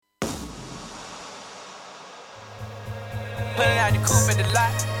Pulling out the coupe at the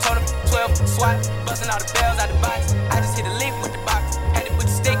lot. Told him 12 swat. Busting all the bells out the box. I just hit a lick with the box. Had to put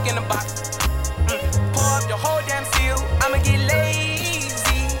the stick in the box. Pour up the whole damn seal. I'ma get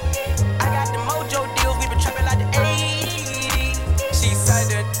lazy. I got the mojo deals. We been trapping like the 80s. She said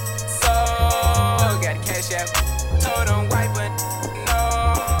that so. Got the cash out. Told him white, but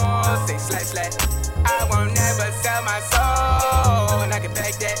no. Say slash. I won't never sell my soul. And I can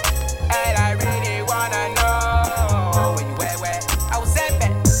back that. And I really wanna know where you at, where? I was at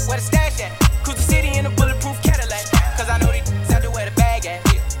back, where the stash at? Cruise the city in a bulletproof Cadillac. Cause I know these have to where the bag at.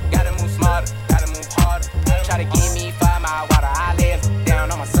 Gotta move smarter, gotta move harder. Try to give me 5 mile water. I live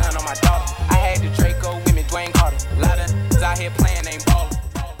down on my son, on my daughter. I had the Draco with me, Dwayne Carter. A lot of out here playing, ain't ballin'.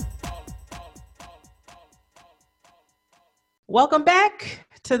 Welcome back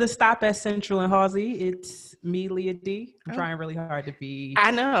to the Stop at Central and Halsey. It's me, Leah D. I'm trying really hard to be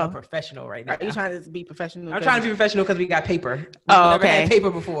a professional right now. Are you trying to be professional? I'm trying to be professional because we got paper. We've never had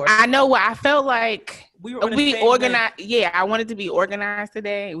paper before. I know what I felt like. We organized. Yeah, I wanted to be organized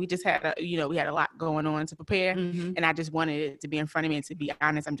today. We just had we had a lot going on to prepare, and I just wanted it to be in front of me. And to be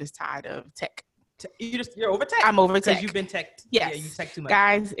honest, I'm just tired of tech. You're over tech. I'm over tech. Because you've been teched. Yes. Yeah, you tech too much.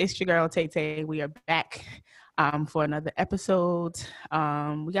 Guys, it's your girl Tay Tay. We are back for another episode.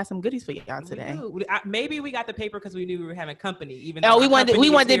 We got some goodies for y'all today. Maybe we got the paper because we knew we were having company. Even we wanted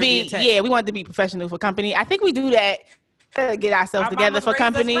to be professional for company. I think we do that to get ourselves together for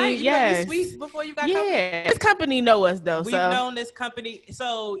company. Right. Yes. Sweet before you got company. This company know us though. We've known this company.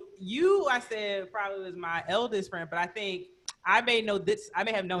 So I said probably was my eldest friend, but I think I may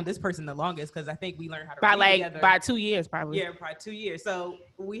have known this person the longest because I think we learned how to read together. By 2 years probably. Yeah, probably 2 years. So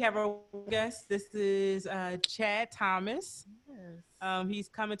we have a guest. This is Chad Thomas. Yes. He's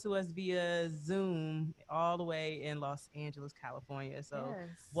coming to us via Zoom all the way in Los Angeles, California. So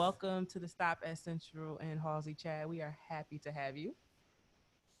welcome to the Stop at Central and Halsey, Chad. We are happy to have you.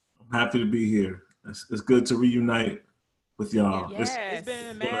 I'm happy to be here. It's good to reunite with y'all. Yes. It's been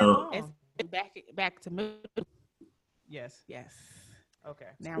a man. It's back to middle. Yes. Okay.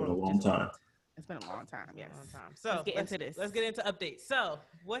 Now it's been a long time. It's been a long time. Yes. So let's get into this. Let's get into updates. So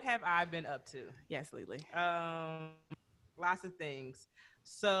what have I been up to? Yes, Lily. Lots of things.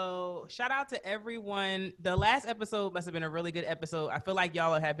 So shout out to everyone. The last episode must have been a really good episode. I feel like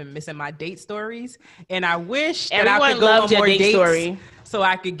y'all have been missing my date stories, and I wish that I could go on more dates story so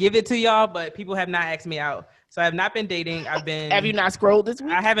I could give it to y'all. But people have not asked me out. So I have not been dating. Have you not scrolled this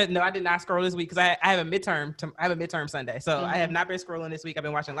week? I haven't. No, I did not scroll this week because I have a midterm. I have a midterm Sunday, so I have not been scrolling this week. I've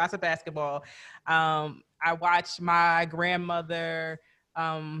been watching lots of basketball. I watched my grandmother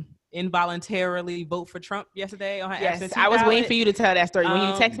involuntarily vote for Trump yesterday on her absentee ballot. I was waiting for you to tell that story. When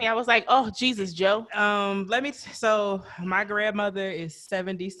you text me, I was like, "Oh Jesus, Joe." So my grandmother is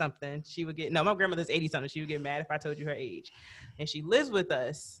 70 something. My grandmother's 80 something. She would get mad if I told you her age. And she lives with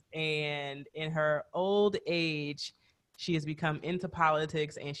us, and in her old age, she has become into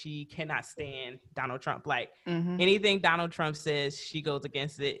politics, and she cannot stand Donald Trump. Like anything Donald Trump says, she goes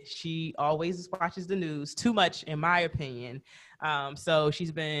against it. She always watches the news too much, in my opinion. So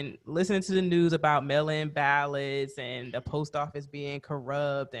she's been listening to the news about mail-in ballots and the post office being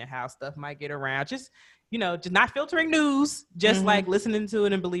corrupt and how stuff might get around. Just not filtering news, just like listening to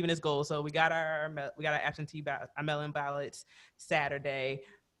it and believing its goals. So we got our absentee ballot, our mail-in ballots Saturday.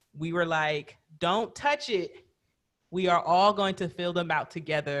 We were like, don't touch it. We are all going to fill them out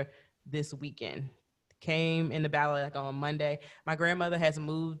together this weekend. Came in the ballot like on Monday. My grandmother had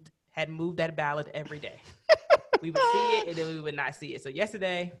moved that ballot every day. We would see it and then we would not see it. So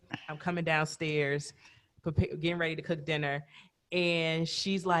yesterday, I'm coming downstairs, getting ready to cook dinner. And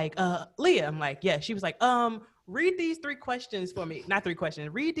she's like, Leah, I'm like, yeah. She was like, read these 3 questions for me. Not 3 questions.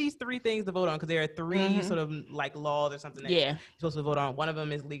 Read these 3 things to vote on because there are 3 sort of like laws or something that you're supposed to vote on. One of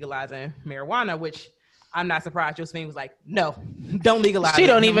them is legalizing marijuana, which I'm not surprised. Josephine was like, no, don't legalize She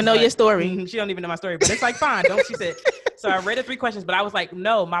don't even know your story. She don't even know my story, but it's like, fine. She said. So I read the 3 questions, but I was like,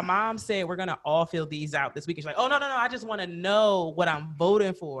 no, my mom said we're going to all fill these out this week. And she's like, oh, no. I just want to know what I'm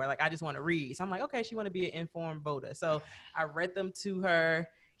voting for. Like, I just want to read. So I'm like, okay, she want to be an informed voter. So I read them to her,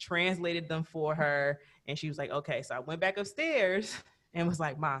 translated them for her. And she was like, okay. So I went back upstairs and was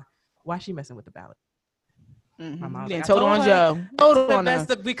like, Ma, why is she messing with the ballot? My mom was like, told on Joe.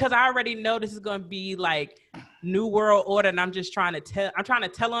 Because I already know this is going to be like New World Order, and I'm trying to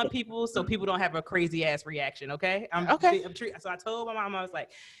tell on people so people don't have a crazy ass reaction. Okay. So I told my mom, I was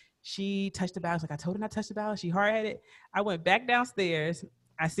like, she touched the ballot. I was like, I told her not to touch the ballot. She hard-headed. I went back downstairs.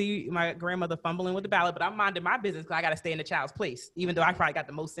 I see my grandmother fumbling with the ballot, but I'm minding my business because I got to stay in the child's place, even though I probably got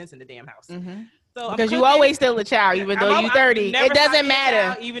the most sense in the damn house. So because you always still a child, even though you 30. It doesn't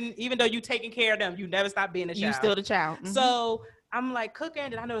matter. Even though you taking care of them, you never stop being a child. You still the child. Mm-hmm. So I'm like cooking,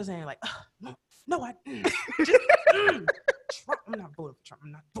 and I know saying like, no, I Trump. I'm not voting for Trump.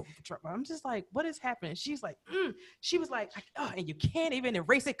 I'm not voting for Trump. I'm just like, what is happening? She's like, she was like, and you can't even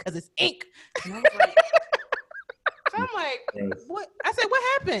erase it because it's ink. And I was like, so I'm like, what? I said, what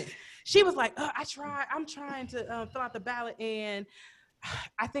happened? She was like, I'm trying to fill out the ballot, and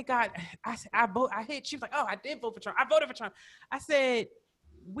I think I hit. She was like, I did vote for Trump. I voted for Trump. I said,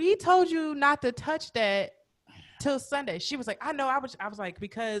 we told you not to touch that till Sunday. She was like, I know. I was like,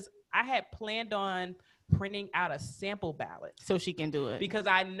 because I had planned on printing out a sample ballot so she can do it, because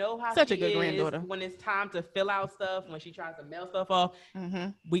I know how such she a good is granddaughter. When it's time to fill out stuff, when she tries to mail stuff off,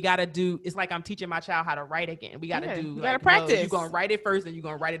 we gotta do. It's like I'm teaching my child how to write again. We gotta do. You gotta practice. You're gonna write it first, and you're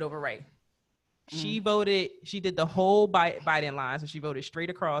gonna write it over right. She voted. She did the whole Biden line, so she voted straight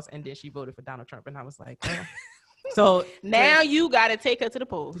across, and then she voted for Donald Trump. And I was like, oh. So now you got to take her to the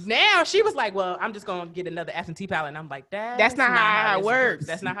polls. Now she was like, well, I'm just going to get another absentee ballot. And I'm like, that's not how it works.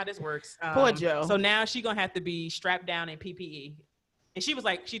 That's not how this works. Poor Joe. So now she's going to have to be strapped down in PPE. And she was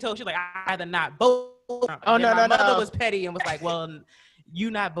like, I rather not vote. Oh, no, my mother was petty and was like, well,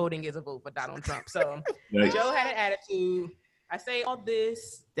 you not voting is a vote for Donald Trump. So Joe had an attitude. I say all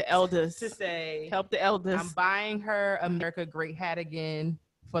this. The elders. To say. Help the elders. I'm buying her America Great hat again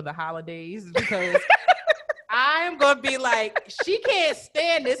for the holidays because I'm going to be like, she can't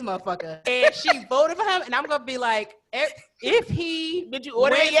stand this motherfucker. And she voted for him. And I'm going to be like, if he did you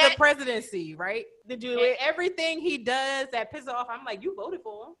order wins the presidency, right? Did you? And everything he does that pisses off, I'm like, you voted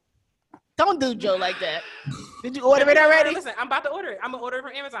for him. Don't do Joe like that. Did you order it already? Listen, I'm about to order it. I'm going to order it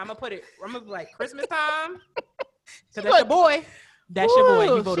from Amazon. I'm going to be like, Christmas time. So that's your boy. That's your boy.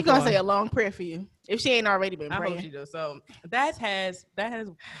 You voted She's going to say a long prayer for you. If she ain't already been praying. I hope she does. So that has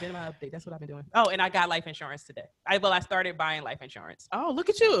been my update. That's what I've been doing. Oh, and I got life insurance today. I started buying life insurance. Oh, look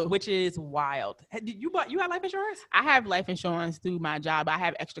at you. Which is wild. You got life insurance? I have life insurance through my job. I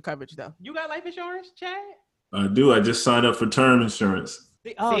have extra coverage though. You got life insurance, Chad? I do. I just signed up for term insurance.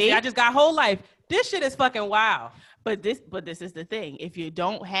 See, I just got whole life. This shit is fucking wild. But this is the thing. If you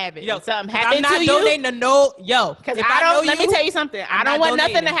don't have it, something I'm happens not to donating to no, because let me tell you something. I don't want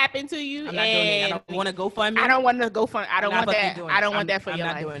nothing to happen to you. I'm not donating. I don't want to GoFundMe. I don't want to GoFundMe. I don't want that. I don't want that for your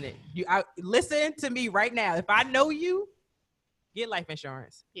life. I'm not doing it. Listen to me right now. If I know you, get life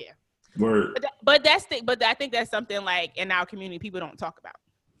insurance. Yeah. Word. But I think that's something like in our community people don't talk about.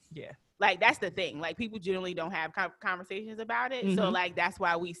 Yeah. Like, that's the thing. Like, people generally don't have conversations about it. So, like, that's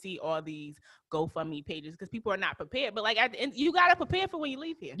why we see all these GoFundMe pages, because people are not prepared. But, like, you got to prepare for when you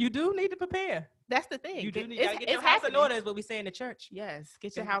leave here. You do need to prepare. That's the thing. You do need to get your house in order, is what we say in the church. Yes,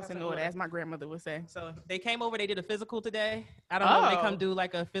 get your house in order, as my grandmother would say. So they came over. They did a physical today. I don't know if they come do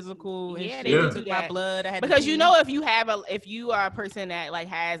like a physical. Yeah, they took my blood. Because you know, if you are a person that like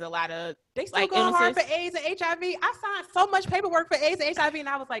has a lot of they still going hard for AIDS and HIV. I signed so much paperwork for AIDS and HIV, and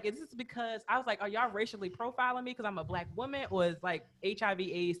I was like, is this because I was like, are y'all racially profiling me because I'm a black woman, or is like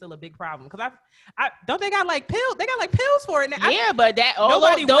HIV/AIDS still a big problem? Because I don't they got like pills? They got like pills for it now. Yeah, but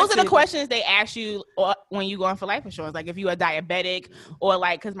those are the questions they ask you when you going for life insurance. Like if you are diabetic, or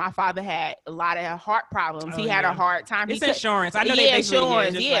like, because my father had a lot of heart problems. He had a hard time. It's insurance. I know they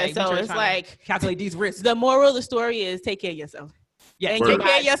insurance. Yeah, so it's like calculate these risks. The moral of the story is take care of yourself. Yeah, and take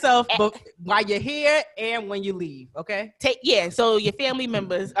care of yourself while you're here and when you leave. Okay. So your family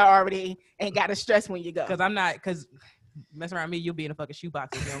members are already ain't got to stress when you go. Because messing around me, you'll be in a fucking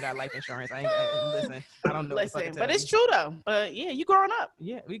shoebox if you don't got life insurance. I don't know. Listen, but it's true though. But yeah, you growing up.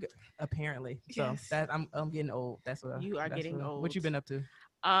 Yeah, apparently. So I'm getting old. That's what you are getting old. What you been up to?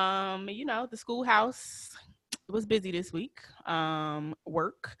 The schoolhouse was busy this week.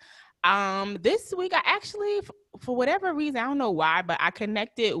 Work. This week I actually, for whatever reason, I don't know why, but I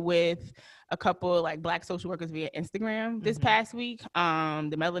connected with a couple like Black social workers via Instagram this past week.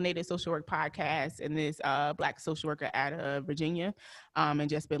 The Melanated Social Work Podcast and this Black social worker out of Virginia, and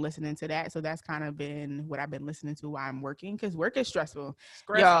just been listening to that. So that's kind of been what I've been listening to while I'm working, because work is stressful.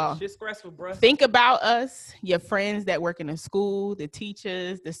 Y'all, it's stressful, bro. Think about us, your friends that work in the school, the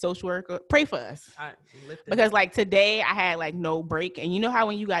teachers, the social worker. Pray for us, because like today I had like no break, and you know how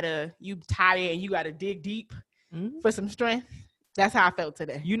when you tired and you gotta dig deep for some strength. That's how I felt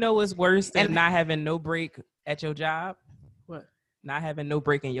today. You know what's worse than not having no break at your job? What? Not having no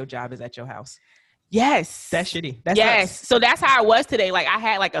break in your job is at your house. Yes. That's shitty. Yes. So that's how I was today. Like I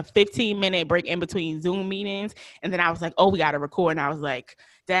had like a 15-minute break in between Zoom meetings. And then I was like, oh, we got to record. And I was like,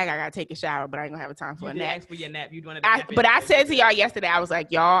 Dag, I gotta take a shower, but I ain't gonna have time for a nap. Ask for your nap. You wanted a nap. But I said to y'all yesterday, I was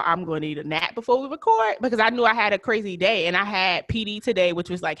like, y'all, I'm gonna need a nap before we record because I knew I had a crazy day, and I had PD today,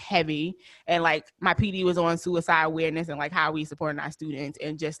 which was like heavy, and like my PD was on suicide awareness and like how we supporting our students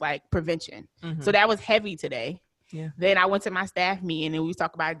and just like prevention. Mm-hmm. So that was heavy today. Yeah. Then I went to my staff meeting and we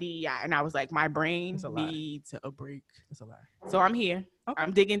talked about DEI, and I was like, my brain needs a break. It's a lot. So I'm here. Okay.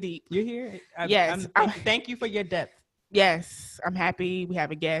 I'm digging deep. You're here. Yes. Thank you for your depth. Yes, I'm happy. We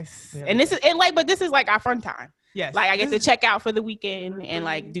have a guest, and this is like our fun time. Yes, like I get to check out for the weekend and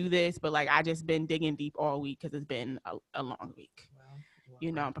like do this, but like I just been digging deep all week because it's been a long week.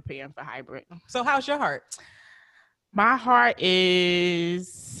 Wow. I'm preparing for hybrid. So how's your heart? My heart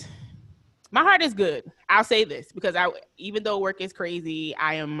is good. I'll say this because even though work is crazy,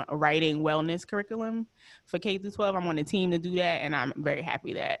 I am writing wellness curriculum for K through 12. I'm on a team to do that, and I'm very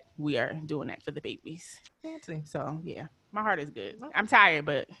happy that we are doing that for the babies. Fancy. So yeah, my heart is good. I'm tired,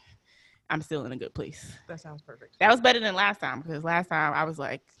 but I'm still in a good place. That sounds perfect. That was better than last time because last time I was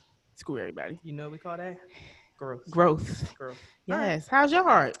like, screw everybody. You know what we call that? Growth. Growth. Yes. Right. How's your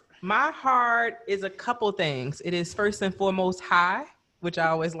heart? My heart is a couple things. It is first and foremost high, which I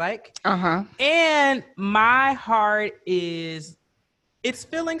always like. And my heart it's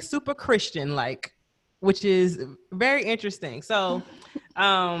feeling super Christian like, which is very interesting. So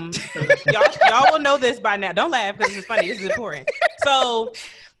y'all will know this by now. Don't laugh because it's funny. This is important. So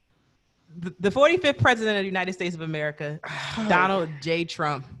the 45th president of the United States of America, Donald J.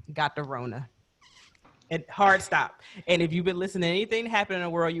 Trump, got the Rona. And hard stop. And if you've been listening to anything happen in the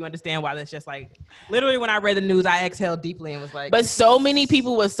world, you understand why that's just like, literally when I read the news, I exhaled deeply and was like. But so many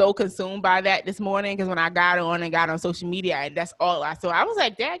people were so consumed by that this morning because when I got on social media, that's all I saw. I was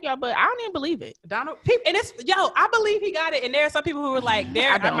like, dang, y'all, but I don't even believe it. Donald, and I believe he got it. And there are some people who were like,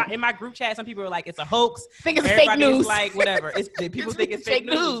 in my group chat, some people were like, it's a hoax. Think it's fake news. Like, whatever. People think it's fake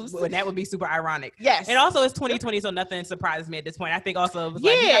news. And that would be super ironic. Yes. And also it's 2020, so nothing surprises me at this point. I think also it was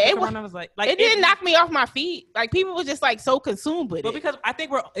it didn't knock me off my feet. Like people were just like so consumed with it. Because I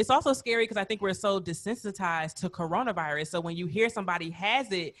think it's also scary because I think we're so desensitized to coronavirus. So when you hear somebody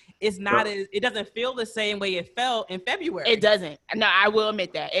has it, it doesn't feel the same way it felt in February. It doesn't. No, I will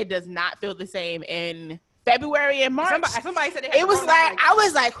admit that. It does not feel the same in February and March. Somebody said it was like, I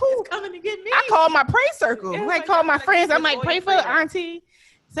was like, who's coming to get me? I called my prayer circle. Called my friends. I'm like, pray for freedom. auntie.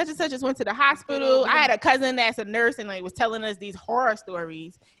 Such and such just went to the hospital. I had a cousin that's a nurse and like was telling us these horror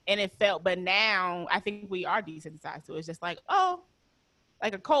stories, and but now I think we are desensitized to it. It's just like, oh,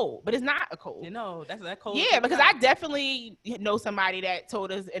 like a cold, but it's not a cold. That's that cold. Yeah, because I definitely know somebody that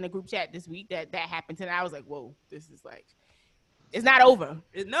told us in a group chat this week that happened to them. I was like, whoa, this is like, it's not over.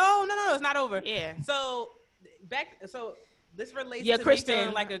 No, it's not over. Yeah. So this relates to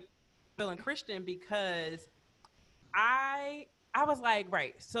Christian. me feeling Christian because I was like,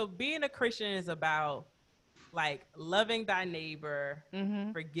 right. So being a Christian is about like loving thy neighbor,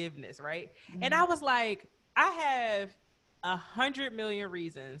 forgiveness, right? Mm-hmm. And I was like, I have 100 million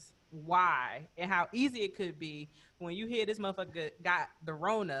reasons why and how easy it could be when you hear this motherfucker got the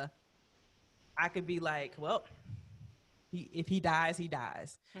Rona. I could be like, well, if he dies, he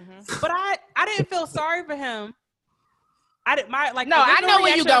dies. Mm-hmm. But I didn't feel sorry for him. I know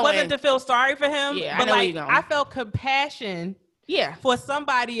where you going. Wasn't to feel sorry for him, but like I felt compassion. Yeah. For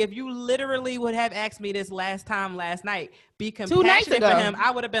somebody, if you literally would have asked me this last night, be compassionate for him, I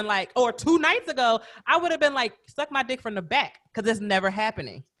would have been like, or 2 nights ago, I would have been like, suck my dick from the back because it's never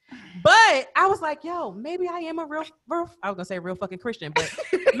happening. But I was like, yo, maybe I am a real I was going to say real fucking Christian, but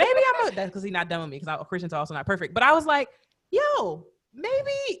maybe that's because he's not done with me because Christians are also not perfect. But I was like, yo,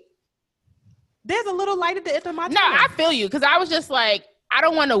 maybe there's a little light at the end of my tunnel. No, I feel you because I was just like, I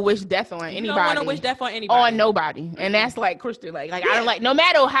don't want to wish death on anybody. You don't want to wish death on anybody. On nobody. And that's like Christian. Like I don't like, no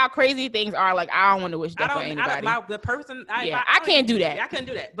matter how crazy things are, like I don't want to wish death on anybody. I can't do that. I couldn't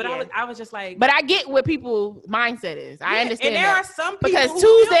do that. But I was just like. But I get what people's mindset is. I understand. And there are some people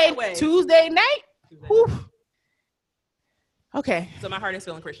because Tuesday night. Whew. Okay. So my heart is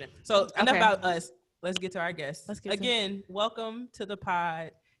feeling Christian. So enough about us. Let's get to our guests. Welcome to the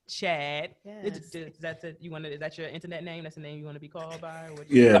pod. Chad. Yes. Is that your internet name? That's the name you want to be called by?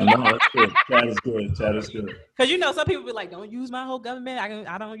 Yeah, no, that's good. Chad is good. Because some people be like, don't use my whole government.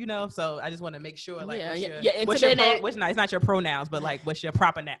 I don't. So I just want to make sure, like, it's not your pronouns, but like, what's your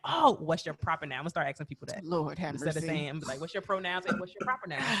proper noun? Oh, what's your proper noun? I'm gonna start asking people that. Lord have mercy. Instead of saying, like, what's your pronouns and what's your proper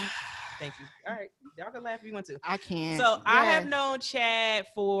noun? Thank you. All right, y'all can laugh if you want to. I can't. So I have known Chad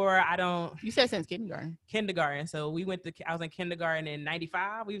for You said since kindergarten. Kindergarten. So I was in kindergarten in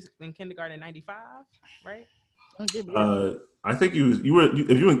 '95. We was in kindergarten in '95, right? I think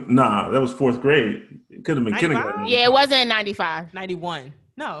that was 4th grade. It could have been 95? kindergarten. Yeah, it wasn't in '95. 91.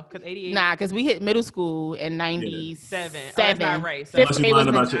 No, because 88. Nah, because we hit middle school in 97. Oh, that's not right. So Unless Fifth you grade lying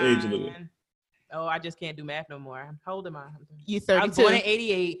was about your age a little. Oh, I just can't do math no more. How old am I? You I was born 32. in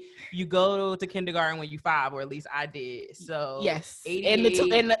 88. You go to kindergarten when you 5, or at least I did. So Yes.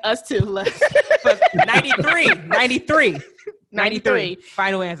 88. And us too. 93.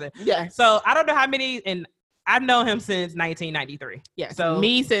 Final answer. Yeah. So I don't know how many, and I've known him since 1993. Yes. So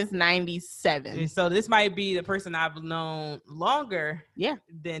me since 97. So this might be the person I've known longer. Yeah.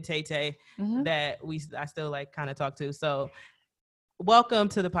 Than Tay Tay that I still like kind of talk to. So welcome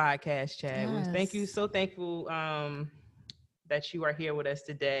to the podcast, Chad. Yes. Thank you. So thankful that you are here with us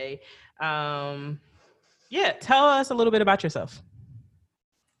today. Yeah, tell us a little bit about yourself.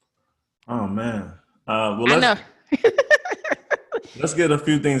 Oh man. I know. Let's get a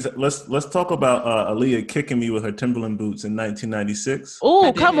few things. Let's talk about Aaliyah kicking me with her Timberland boots in 1996.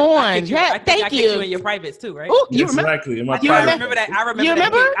 Oh, come on. Yeah, thank you. You in your privates too, right? Oh, you remember? Exactly. In my remember that. I remember. You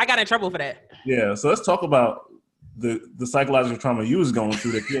remember? I got in trouble for that. Yeah. So let's talk about the psychological trauma you was going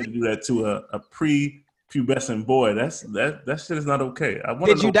through that you had to do that to a pre-pubescent boy. That shit is not okay.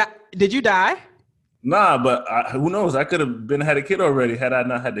 Did you die? Did you die? Nah, but who knows? I could have had a kid already had I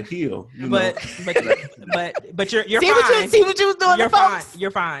not had to heal. But you're fine. See what you was doing. You're fine. You're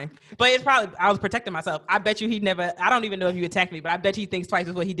fine. But it's probably I was protecting myself. I bet you he never. I don't even know if you attacked me, but I bet he thinks twice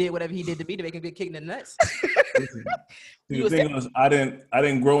before he did whatever he did to me to make him get kicked in the nuts. The thing was, I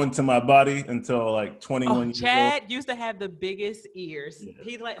didn't grow into my body until like 21 years Chad old. used to have the biggest ears. Yeah.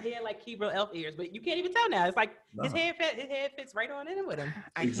 He had like Hebrew elf ears, but you can't even tell now. It's like his head fits right on in with him.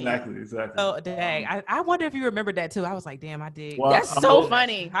 Exactly. So dang, I wonder if you remembered that too. I was like, damn, I did. Well, that's so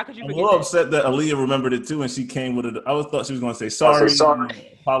funny. How could you I'm forget? a little upset that Aaliyah remembered it too, and she came with it. I thought she was going to say sorry,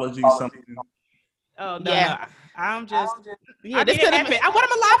 apology, something. Oh no, no. I'm just. Yeah, this could happen. What am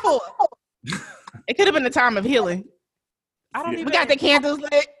I alive for? It could have been the time of healing. I don't even. We got the candles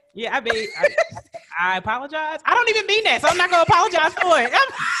lit. Yeah, I apologize. I don't even mean that, so I'm not gonna apologize for it.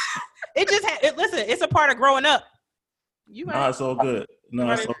 Listen, it's a part of growing up. You right. It's all good.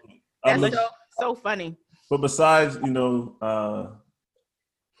 No, it's all good. That's so funny. But besides,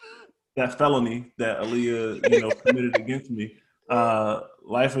 that felony that Aaliyah, committed against me,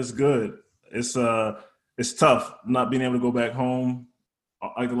 life is good. It's tough not being able to go back home.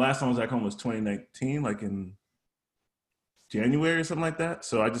 Like the last time I was back home was 2019, like in January or something like that.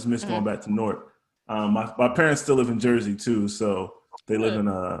 So I just missed going back to North. My parents still live in Jersey too, so they live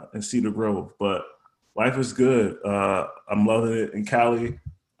in Cedar Grove. But life is good. I'm loving it in Cali.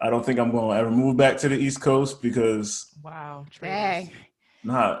 I don't think I'm going to ever move back to the East Coast because like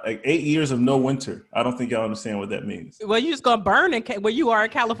 8 years of no winter. I don't think y'all understand what that means. Well, you're just gonna burn where you are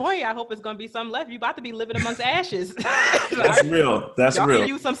in California. I hope it's gonna be something left. You about to be living amongst ashes. That's real. That's y'all real. Can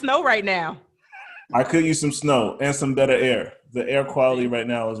use some snow right now. I could use some snow and some better air. The air quality right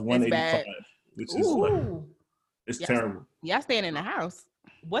now is 185, which is it's terrible. Y'all staying in the house.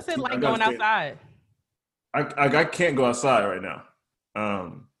 What's it like going outside? I can't go outside right now.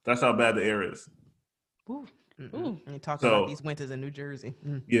 That's how bad the air is. Ooh. And talking about these winters in New Jersey.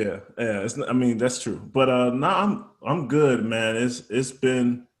 Yeah. That's true. But I'm good, man. It's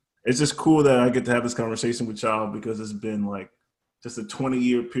just cool that I get to have this conversation with y'all because it's been like just a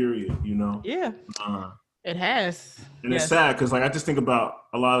 20-year period, Yeah. It has. And it's sad because I just think about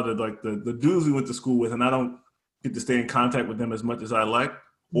a lot of the dudes we went to school with, and I don't get to stay in contact with them as much as I like,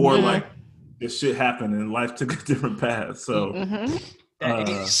 or this shit happened and life took a different path. So.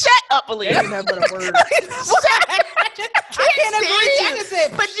 Shut up, Aaliyah. I can't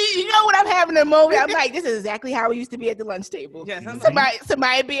agree. But you know what I'm having a moment? I'm like, this is exactly how we used to be at the lunch table. Yes,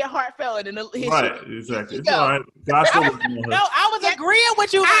 somebody being heartfelt and right, exactly. It's all right. I was agreeing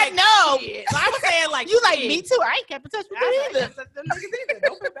with you. I know. So I was saying like you like me too. I ain't kept in touch with you either.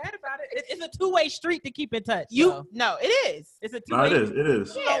 Don't feel bad about it. It's a two-way street to keep in touch. No, it is. It's a two-way. No, it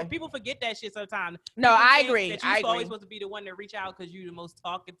is. Yeah. People forget that shit sometimes. No, I agree. You're always supposed to be the one to reach out because you're the most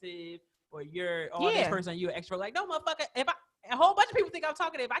talkative, or you're this person, you're an extrovert. Like, no, motherfucker. If a whole bunch of people think I'm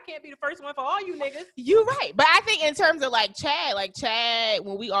talkative, I can't be the first one for all you niggas. You're right. But I think in terms of Chad,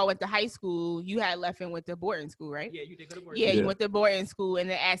 when we all went to high school, you had left and went to boarding school, right? Yeah, you did go to boarding school. Yeah, you went to boarding school. And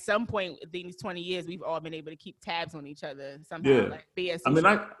then at some point in these 20 years, we've all been able to keep tabs on each other somehow. Yeah.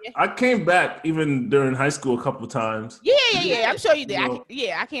 I came back even during high school a couple of times. Yeah. I'm sure you did.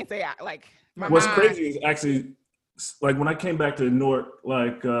 I can't say what's crazy is actually like when I came back to North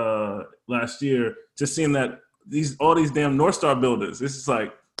last year, just seeing that all these damn North Star buildings. This is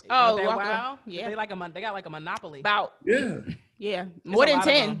like wow. Yeah, they got like a monopoly. About yeah, more than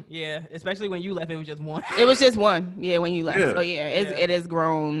 10. Yeah, especially when you left, it was just one. It was just one. Yeah, when you left. So it has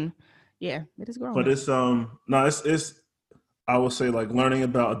grown. Yeah, it has grown. But it's I I would say like learning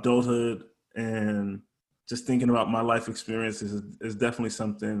about adulthood and just thinking about my life experiences is definitely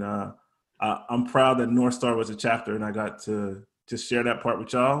something. I'm proud that North Star was a chapter, and I got to just share that part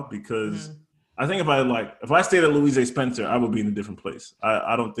with y'all because I think if I stayed at Louise A. Spencer, I would be in a different place.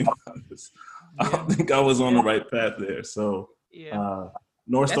 I don't think I was on the right path there. So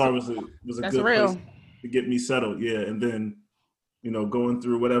North Star was a good place to get me settled. Yeah, and then going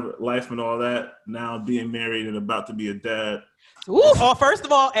through whatever life and all that. Now being married and about to be a dad. Oh, first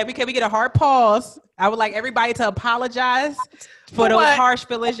of all, can we get a hard pause? I would like everybody to apologize for those harsh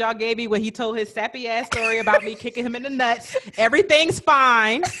feelings y'all gave me when he told his sappy ass story about me kicking him in the nuts. Everything's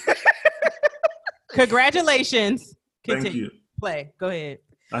fine. Congratulations. Continue. Thank you. Play. Go ahead.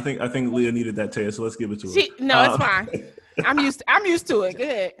 I think Leah needed that taste, so let's give it to her. It's fine. I'm used to it. Go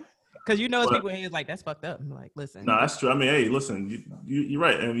ahead. Because people in here is like, that's fucked up. I'm like, listen. No, that's true. I mean, hey, listen, you're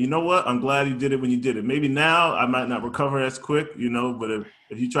right. And you know what? I'm glad you did it when you did it. Maybe now I might not recover as quick, but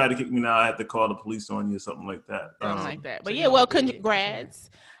if you try to kick me now, I have to call the police on you or something like that. Something like that. But well,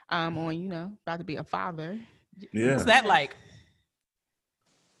 congrats on, about to be a father. Yeah. What's that like?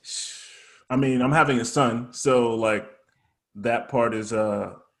 I mean, I'm having a son, so like that part is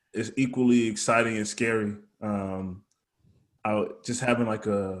equally exciting and scary. Just having like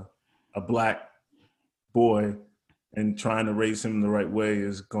a black boy and trying to raise him the right way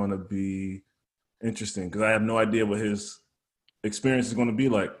is going to be interesting because I have no idea what his experience is going to be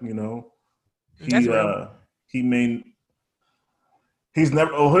like. Here's the thing. He's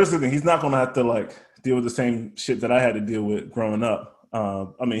not going to have to like deal with the same shit that I had to deal with growing up.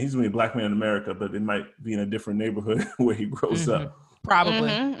 I mean, he's going to be a black man in America, but it might be in a different neighborhood where he grows up. Probably.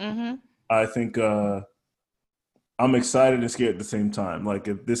 I think I'm excited and scared at the same time. Like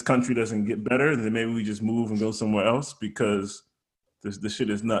if this country doesn't get better, then maybe we just move and go somewhere else because the shit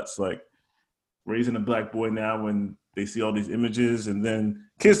is nuts. Like raising a black boy now when they see all these images, and then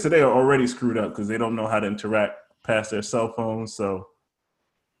kids today are already screwed up because they don't know how to interact past their cell phones. So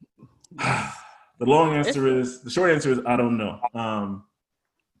the short answer is I don't know.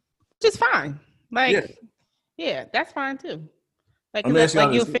 Just fine. Yeah, that's fine too. Like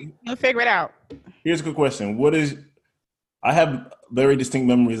you'll figure it out. Here's a good question. I have very distinct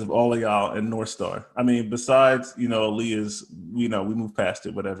memories of all of y'all in North Star. I mean, besides, Aaliyah's, we moved past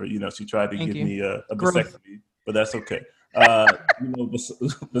it, whatever. She tried to give me a vasectomy, but that's okay.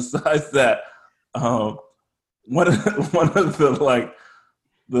 Besides that, one of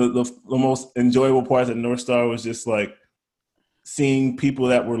the most enjoyable parts at North Star was just like seeing people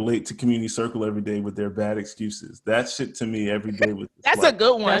that were late to community circle every day with their bad excuses. That shit to me every day was That's a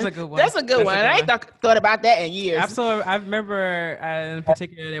good one. That's a good one. I ain't thought about that in years. I remember in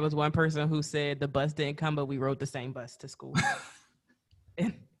particular there was one person who said the bus didn't come, but we rode the same bus to school.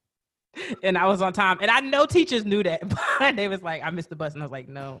 and I was on time. And I know teachers knew that, but they was like, I missed the bus. And I was like,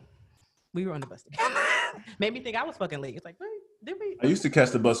 no, we were on the bus together. Made me think I was fucking late. It's like, wait, did we? I used to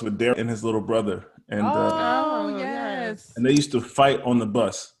catch the bus with Darren and his little brother. And yes. And they used to fight on the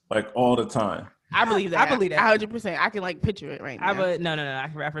bus like all the time. I believe that. 100%. I can like picture it right now.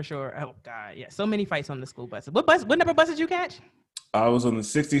 I for sure. Oh God, yeah. So many fights on the school buses. What number bus did you catch? I was on the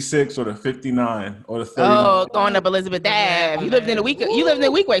 66 or the 59 or the 39. Oh, going up Elizabeth Ave. You lived in the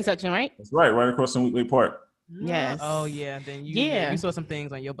Weekway section, right? That's right across from Weekway Park. Yes. Oh yeah. Then you saw some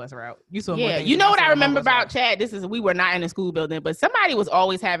things on your bus route. You saw more things. You know what I remember about Chad? We were not in the school building, but somebody was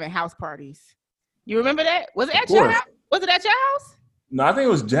always having house parties. You remember that? Was it at your house? Was it at your house? No, I think it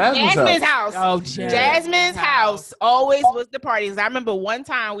was Jasmine's house. Oh, Jasmine's house always was the parties. I remember one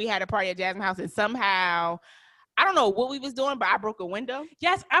time we had a party at Jasmine's house, and somehow I don't know what we was doing, but I broke a window.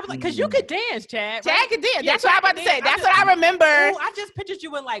 Yes, I was like, because you could dance, Chad. Chad could dance. That's what I'm about to say. That's what I remember. I just pictured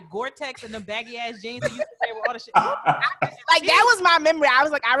you in like Gore-Tex and the baggy ass jeans that you could say with all the shit. Like that was my memory. I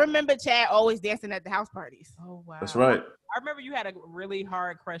was like, I remember Chad always dancing at the house parties. Oh wow, that's right. I remember you had a really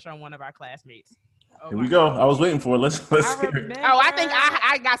hard crush on one of our classmates. Here we go. I was waiting for it. Let's hear it. I think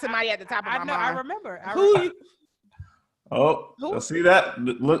I got somebody at the top of my mind. I remember. I see that.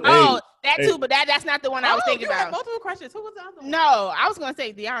 Look. That too, but that's not the one I was thinking about. Multiple questions. Who was the other one? No, I was gonna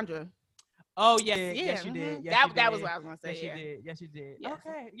say Deandra. Oh yeah. Yes, you did. That was what I was gonna say. Yes, you did. Yes.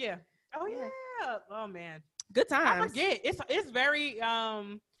 Okay. Yeah. Oh yeah. Oh man. Good times. I forget. It's very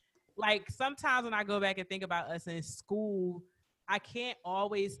like sometimes when I go back and think about us in school, I can't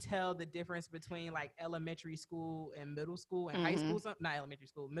always tell the difference between like elementary school and middle school and high school. Not elementary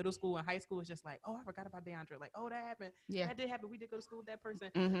school, middle school and high school. It's just like, oh, I forgot about Deandra. Like, oh, that happened. Yeah, that did happen. We did go to school with that person.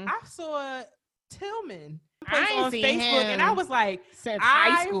 I saw Tillman on Facebook, and I was like,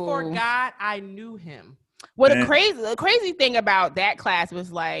 I forgot I knew him. Well, And- the crazy thing about that class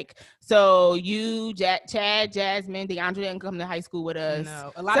was like, so you, Chad, Jasmine, DeAndre didn't come to high school with us.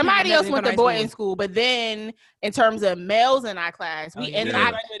 No, a lot Somebody of else went to boarding school, but then in terms of males in our class, we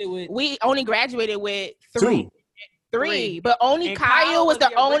only graduated with three, but only and Kyle was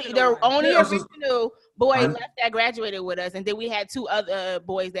the only original boy left that graduated with us, and then we had 2 other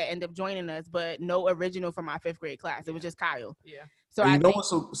boys that ended up joining us, but no original from our 5th grade class. It was just Kyle. Yeah.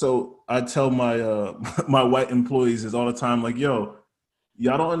 So so I tell my my white employees is all the time, like, yo,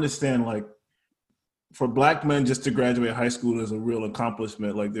 y'all don't understand, like, for black men just to graduate high school is a real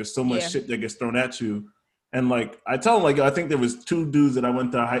accomplishment. Like, there's so much shit that gets thrown at you. And like I tell them, like, I think there was 2 dudes that I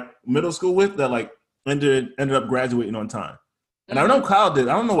went to middle school with that like ended up graduating on time. And I know Kyle did.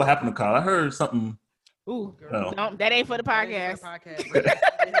 I don't know what happened to Kyle. I heard something. Ooh, no, that ain't for the podcast.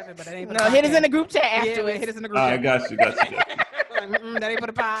 No, hit us in the group chat afterwards. Hit us in the group chat. I got you. That ain't for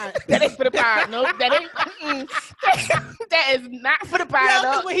the pod. That ain't for the pod. Nope, that ain't. That is not for the pod.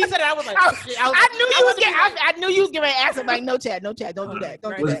 No, when he said it, I was like, I knew you was getting ready to ask him, like, no chat, don't do that.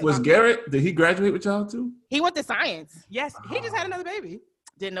 Don't do that. Was Garrett? Did he graduate with y'all too? He went to science. Yes, he just had another baby.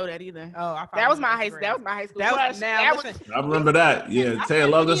 Didn't know that either. Oh, that was my high school. That was my high school. I remember that. Yeah, Tay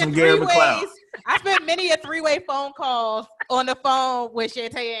loved us some Garrett McLeod. I spent many a 3-way phone calls on the phone with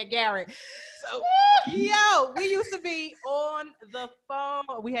Shantae and Garrett. So, yo, we used to be on the phone.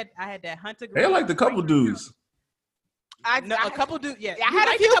 I had that Hunter. They liked a couple dudes. A couple dudes. Yeah, I had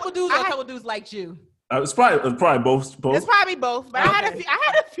a couple dudes. A couple dudes liked you. It's probably both. It's probably both. But I had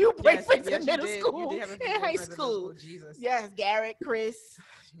a few boyfriends in middle school, in high school. Jesus. Yes, Garrett, Chris.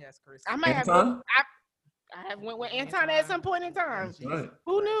 Yes, Chris. I might Anton? I have went with Anton at some point in time. Right.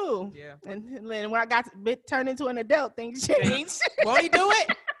 Who knew? Yeah. And then when I got turned into an adult, things changed. Won't he do it?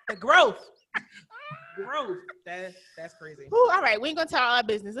 The growth. That's crazy. Ooh, all right, we ain't gonna tell our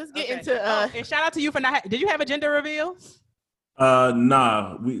business. Let's get into and shout out to you for not. Did you have a gender reveal?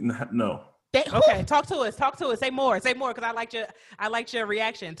 Nah, no. Okay, talk to us. Say more, because I liked your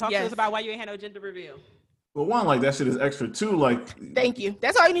reaction. Talk to us about why you ain't had no gender reveal. Well, one, like, that shit is extra. 2, like, thank you.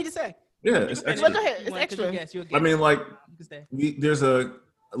 That's all you need to say. Yeah, it's extra. Go ahead. It's extra. I mean, like, there's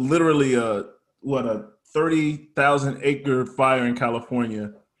literally a 30,000 acre fire in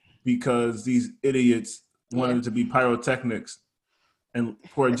California because these idiots wanted to be pyrotechnics and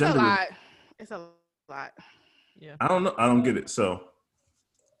for a gender. It's a lot. Yeah. I don't know. I don't get it. So.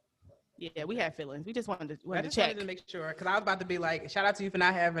 Yeah, we had feelings. We just wanted to check. Wanted to make sure, because I was about to be like, shout out to you for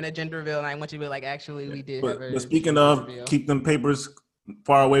not having a gender reveal, and I want you to be like, actually, we did have a. But speaking of, keep them papers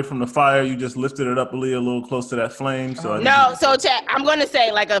far away from the fire. You just lifted it up a little close to that flame. So so Chad, I'm gonna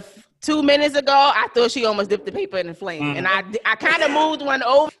say, like, 2 minutes ago, I thought she almost dipped the paper in the flame, and I kind of moved one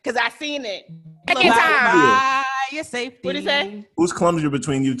over because I seen it. Second time. Your safety. What did he say? Who's clumsier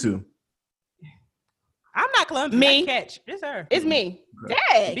between you two? I'm not clumsy. Me. Catch. It's her. It's me. Okay.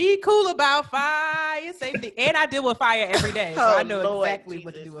 Dad. Be cool about fire safety. And I deal with fire every day. So I know Lord exactly Jesus.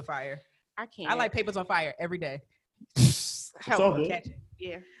 what to do with fire. I can't. I like papers on fire every day. Help good. Catch it.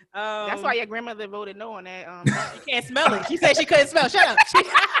 Yeah. That's why your grandmother voted no on that. She can't smell it. She said she couldn't smell. Shut up.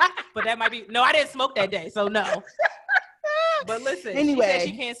 But that might be. No, I didn't smoke that day. So no. But listen, anyway, she said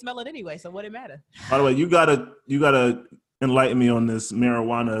she can't smell it anyway. So what it matter? By the way, you gotta enlighten me on this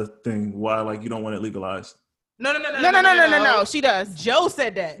marijuana thing. Why, like, you don't want it legalized? No. She does. Joe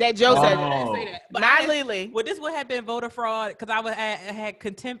said that. Joe said I didn't say that. But not Lily. Well, this would have been voter fraud because I had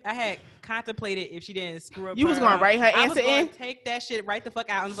contempt. I had contemplated if she didn't screw up. You was gonna write her answer in. Take that shit right the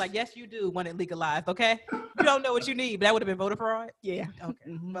fuck out. I was like, yes, you do want it legalized. Okay, you don't know what you need, but that would have been voter fraud. Yeah. Okay.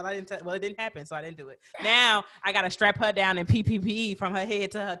 But I didn't. Well, it didn't happen, so I didn't do it. Now I gotta strap her down in PPE from her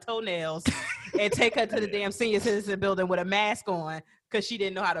head to her toenails and take her to the damn senior citizen building with a mask on because she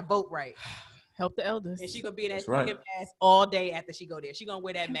didn't know how to vote right. Help the elders. And she gonna be in that fucking mask all day after she go there. She gonna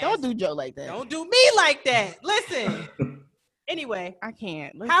wear that mask. Don't do Joe like that. Don't do me like that. Listen. Anyway, I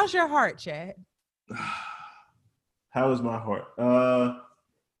can't. How's your heart, Chad? How is my heart? I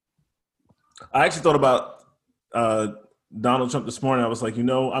actually thought about Donald Trump this morning. I was like,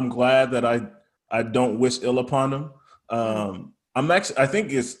 I'm glad that I don't wish ill upon him. I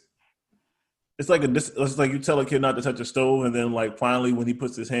think it's like you tell a kid not to touch a stove, and then, like, finally when he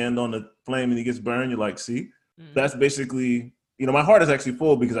puts his hand on the flame and he gets burned, you're like, see, that's basically, my heart is actually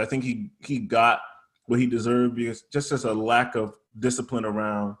full because I think he got what he deserved, because just as a lack of discipline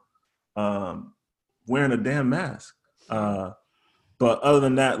around wearing a damn mask. But other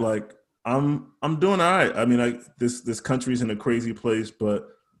than that, like, I'm doing all right. I mean, this country's in a crazy place, but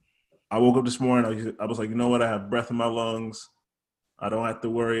I woke up this morning, I was like, you know what? I have breath in my lungs. I don't have to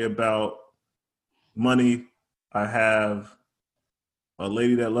worry about money. I have a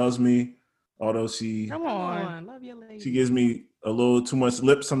lady that loves me. Although she Come on. Love your lady. gives me a little too much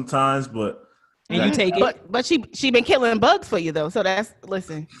lip sometimes, but And you take it. But she been killing bugs for you though. So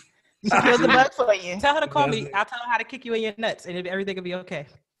listen. She kills the bug for you. Tell her to call me. I'll tell her how to kick you in your nuts, and everything will be okay.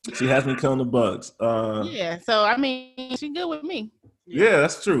 She has me killing the bugs. Yeah. So I mean, she good with me. Yeah,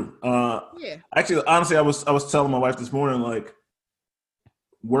 that's true. Yeah. Actually, honestly, I was telling my wife this morning, like,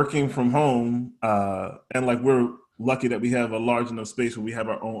 working from home, and like we're lucky that we have a large enough space where we have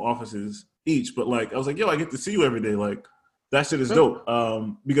our own offices each. But like, I was like, yo, I get to see you every day. Like, that shit is dope.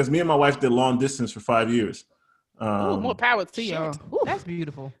 Because me and my wife did long distance for 5 years. More power to y'all. That's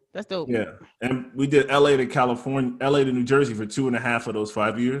beautiful. That's dope. Yeah, and we did LA to California, LA to New Jersey for 2.5 of those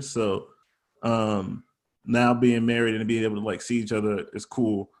 5 years. So now being married and being able to like see each other is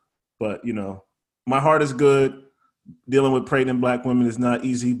cool. But you know, my heart is good. Dealing with pregnant Black women is not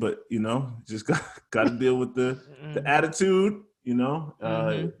easy, but you know, just got to deal with the attitude. You know,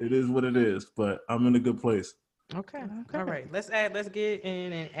 it is what it is. But I'm in a good place. Okay. All right. Let's get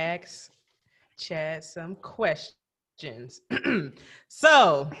in and ask Chad some questions.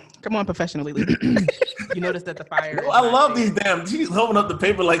 So, come on, professionally. You notice that the fire. I love these damn. She's holding up the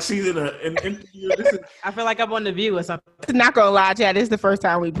paper like she's in an interview. I feel like I'm on The View or something. Not gonna lie, Chad. This is the first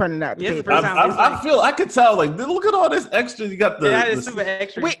time we printed out the paper. I could tell. Like, look at all this extra. You got that is super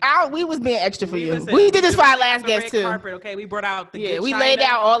extra. We was being extra for you. We did this for our last guest too. Carpet, okay, we brought out the we laid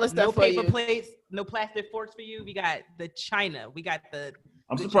out all the stuff no for paper you. plates, no plastic forks for you. We got the china. We got the.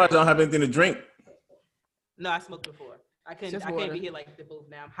 I'm surprised I don't have anything to drink. No, I smoked before. I can't be here like the booth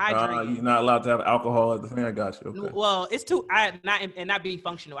now. I'm hydrated. You're not allowed to have alcohol at the thing. I got you. Okay. Well, it's too not be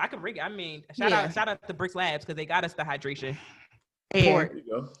functional. I can bring it. I mean, shout out to Bricks Labs because they got us the hydration.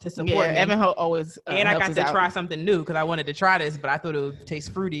 To support me. Evan Ho always and I got to try something new because I wanted to try this, but I thought it would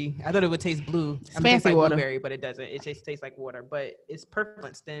taste fruity. I thought it would taste blue. Fancy like water, blueberry, but it doesn't. It just tastes like water, but it's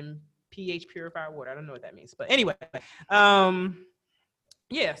perfect than pH purified water. I don't know what that means, but anyway,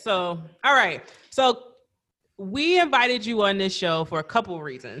 yeah. So all right, so. We invited you on this show for a couple of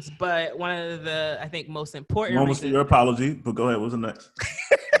reasons, but one of the, I think, most important Almost reasons. Your apology, but go ahead. What's the next?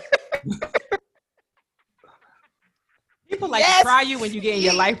 People like to try you when you get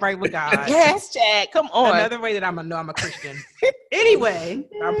your life right with God. Yes, Chad. Come on. Another way that I'm a Christian. Anyway,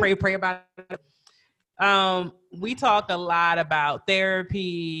 I pray about it. We talk a lot about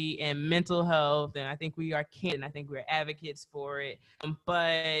therapy and mental health, and I think we are I think we're advocates for it.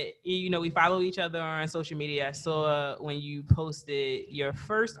 But you know, we follow each other on social media. I saw when you posted your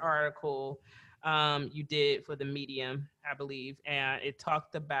first article you did for the Medium, I believe, and it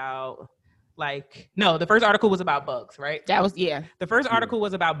talked about the first article was about bugs, right? The first article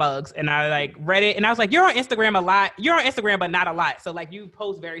was about bugs, and I read it, and I was like, you're on Instagram a lot. You're on Instagram, but not a lot. So you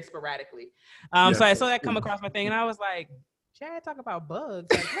post very sporadically. So I saw that come across my thing, and I was like, Chad, talk about bugs.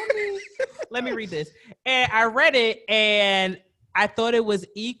 Let me read this. And I read it, and I thought it was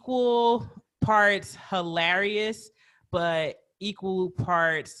equal parts hilarious, but equal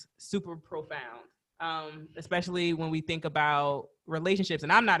parts super profound. Especially when we think about relationships,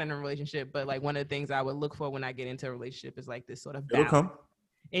 and I'm not in a relationship, but one of the things I would look for when I get into a relationship is this sort of balance. It'll come.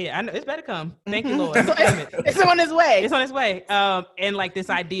 Yeah, I know it's better come. Thank you, Lord. It's on its way. It's on its way. And this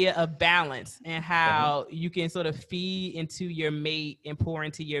idea of balance and how you can sort of feed into your mate and pour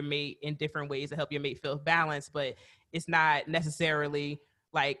into your mate in different ways to help your mate feel balanced, but it's not necessarily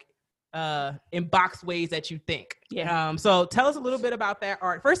in box ways that you think. Yeah. So tell us a little bit about that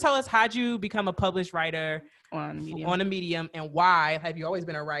art. First, tell us, how'd you become a published writer on a Medium, and why have you always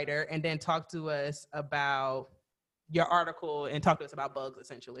been a writer? And then talk to us about your article and talk to us about bugs,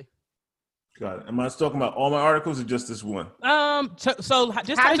 essentially. Got it. Am I talking about all my articles or just this one? So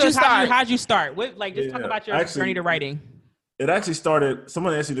just how'd you start? Talk about your journey to writing. It actually started.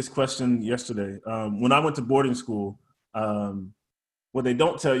 Someone asked you this question yesterday. When I went to boarding school, what they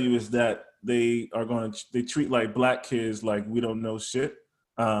don't tell you is that they treat Black kids like we don't know shit.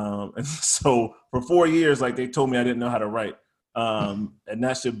 And so for 4 years, they told me I didn't know how to write. And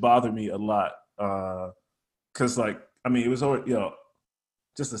that shit bothered me a lot. Cause it was already,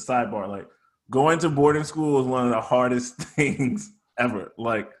 just a sidebar, going to boarding school was one of the hardest things ever.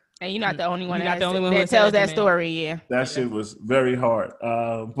 And you're not the only one that tells that story. Yeah. That shit was very hard.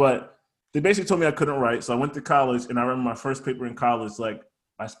 But they basically told me I couldn't write. So I went to college, and I remember my first paper in college,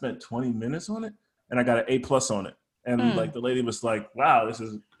 I spent 20 minutes on it and I got an A+ on it. And the lady was like, wow, this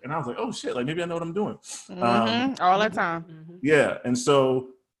is, and I was like, oh shit, maybe I know what I'm doing. All the time. Yeah. And so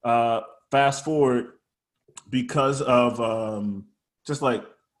fast forward, because of just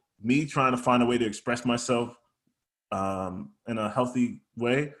me trying to find a way to express myself in a healthy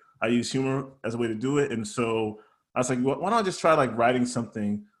way, I use humor as a way to do it. And so I was like, why don't I just try writing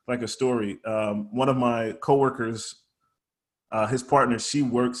something like a story. One of my coworkers, his partner, she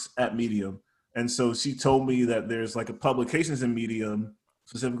works at Medium. And so she told me that there's like a publications in Medium,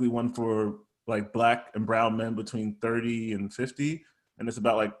 specifically one for like Black and brown men between 30 and 50. And it's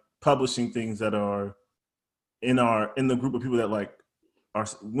about like publishing things that are in the group of people that like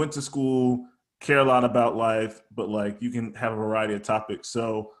went to school, care a lot about life, but like you can have a variety of topics.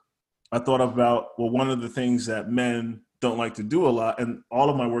 So I thought about, well, one of the things that men don't like to do a lot, and all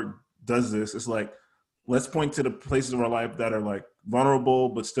of my work does this, is like, let's point to the places of our life that are like vulnerable,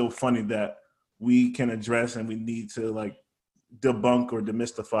 but still funny, that we can address, and we need to like debunk or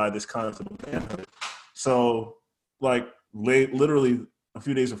demystify this concept of manhood. So like literally a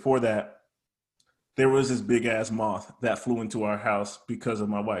few days before that, there was this big ass moth that flew into our house because of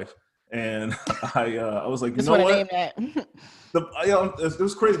my wife. And I was like, you know what? It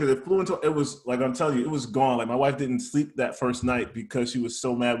was crazy because it flew into, it was like, I'm telling you, it was gone. Like my wife didn't sleep that first night because she was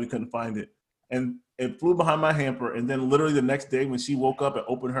so mad we couldn't find it. And it flew behind my hamper. And then literally the next day when she woke up and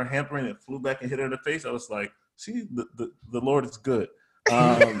opened her hamper and it flew back and hit her in the face, I was like, see, the Lord is good.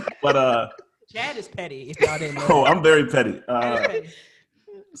 But Chad is petty, if y'all didn't know. Oh, I'm very petty.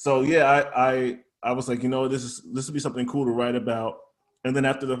 So yeah, I was like, you know, this would be something cool to write about. And then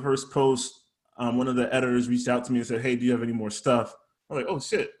after the first post, one of the editors reached out to me and said, hey, do you have any more stuff? I'm like, oh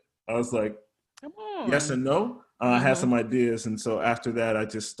shit. I was like, yes and no. I had some ideas. And so after that, I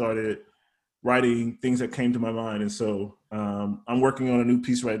just started writing things that came to my mind. And so I'm working on a new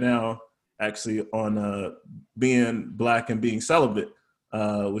piece right now, actually, on being Black and being celibate,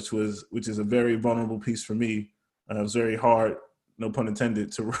 which is a very vulnerable piece for me. It was very hard, no pun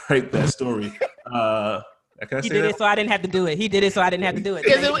intended, to write that story. He did it so I didn't have to do it. He did it so I didn't have to do it.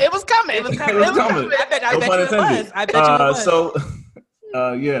 Because it was coming. It was coming. I bet you it was. I bet you it was. So,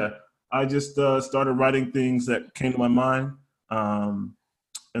 yeah, I just started writing things that came to my mind.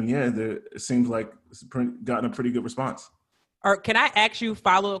 And yeah, it seems like it's gotten a pretty good response. Or can I ask you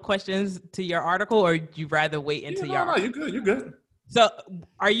follow-up questions to your article, or would you rather wait until your article? No, you're good. So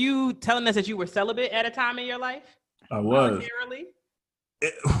are you telling us that you were celibate at a time in your life? I was. Voluntarily?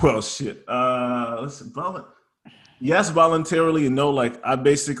 Well, shit. Listen, yes, voluntarily, and no, like I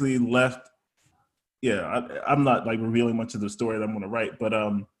basically left. Yeah, I'm not like revealing much of the story that I'm going to write, but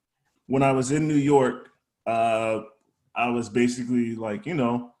when I was in New York, I was basically like, you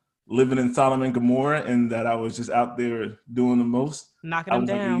know, living in Sodom and Gomorrah, and that I was just out there doing the most. Knocking them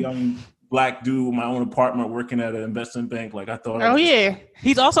down. I was like a young Black dude with my own apartment working at an investment bank. Like I thought. Oh yeah,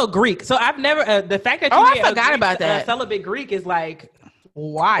 he's also Greek. So I've never the fact that I forgot about that. Celibate Greek is like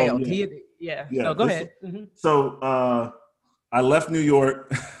wild. Oh, yeah. Yeah. So go ahead. Mm-hmm. So I left New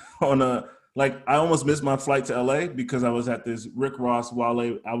York on I almost missed my flight to LA because I was at this Rick Ross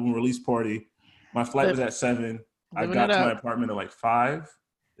Wale album release party. My flight was at 7. I got to my apartment at like 5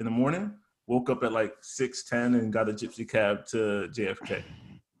 in the morning. Woke up at like 6:10 and got a gypsy cab to JFK.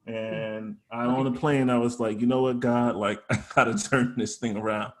 And on the plane, I was like, you know what, God, like I gotta turn this thing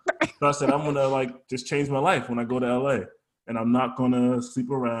around. So I said, I'm gonna like just change my life when I go to LA, and I'm not gonna sleep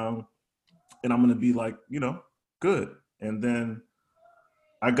around, and I'm gonna be like, you know, good. And then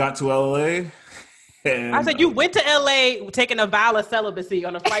I got to LA, and I said, you went to LA taking a vow of celibacy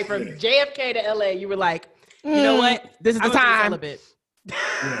on a flight from JFK to LA. You were like, you know what, this is the time. Celibate.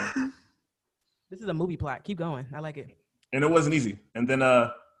 Yeah. This is a movie plot. Keep going. I like it. And it wasn't easy. And then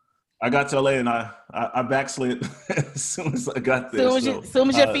I got to LA and I backslid as soon as I got there. Soon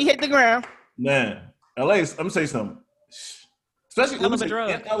as your feet hit the ground. Man, LA, let me tell you something. Especially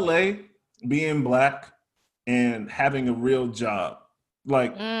in LA, being Black and having a real job.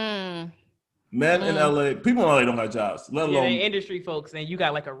 Like, men in LA, people in LA don't have jobs, let alone industry folks, and you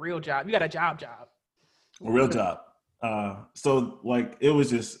got like a real job. You got a job. A real job. So like, it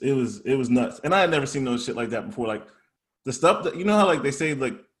was nuts. And I had never seen no shit like that before. Like, the stuff that, you know how like they say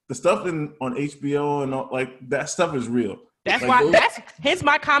like the stuff on HBO and all, like that stuff is real. That's like, why hence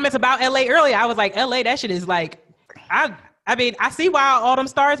my comments about LA earlier. I was like, LA, that shit is like, I mean, I see why all them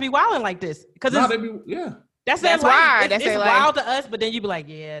stars be wilding like this. Because that's why it's wild to us, but then you be like,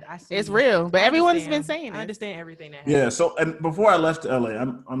 yeah, I see. It's real, but everyone's been saying it. I understand everything that happens. Yeah. So, and before I left LA,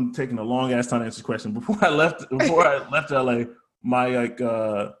 I'm taking a long ass time to answer the question. Before I left LA,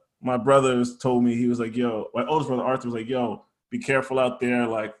 my brothers told me, he was like, yo, my oldest brother Arthur was like, yo, be careful out there.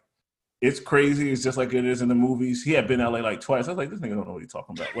 Like, it's crazy. It's just like it is in the movies. He had been in LA like twice. I was like, this nigga don't know what he's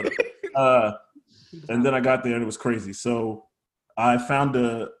talking about. Whatever. And then I got there and it was crazy. So I found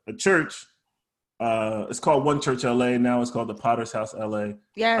a church. It's called One Church LA. Now it's called the Potter's House LA.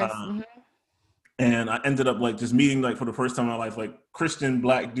 Yes. And I ended up like just meeting like for the first time in my life, like Christian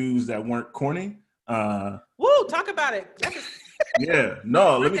Black dudes that weren't corny. Woo, talk about it. Yeah,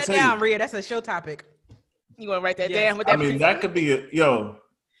 no, let Write me that tell down, you. Rhea. That's a show topic. You want to write that Yes. down with I that? mean, that could be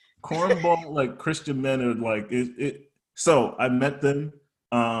cornball like Christian men are like it. So I met them,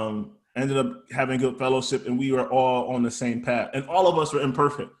 ended up having good fellowship, and we were all on the same path. And all of us were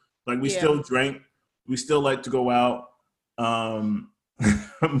imperfect. Like we still drank, we still like to go out,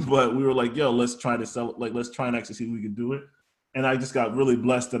 but we were like, yo, let's try to sell. Like, let's try and actually see if we could do it. And I just got really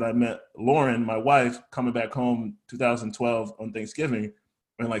blessed that I met Lauren, my wife, coming back home 2012 on Thanksgiving.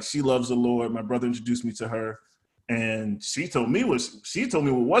 And like, she loves the Lord. My brother introduced me to her, and she told me what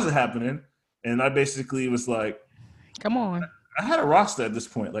wasn't happening. And I basically was like, come on. I had a roster at this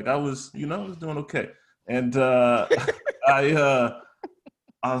point. Like I was doing okay. And I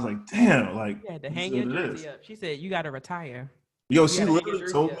was like, damn, like You had to this hang is your what it jersey is. up. She said, you got to retire. Yo, You she gotta hang your literally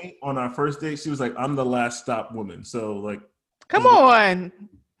jersey told up. me on our first date, she was like, I'm the last stop woman. So like, Come on.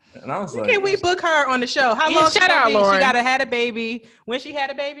 and I was When like, can we book her on the show? How Yeah, long she shout gonna out, be? Lauren. She gotta had a baby. When she had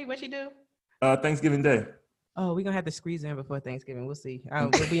a baby? When she do? Thanksgiving Day. Oh, we're gonna have to squeeze in before Thanksgiving. We'll see.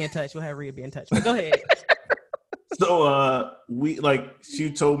 We'll be in touch. We'll have Rhea be in touch. But go ahead. So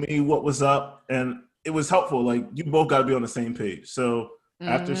she told me what was up, and it was helpful. Like you both got to be on the same page. So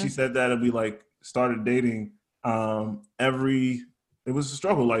after she said that, and we like started dating, it was a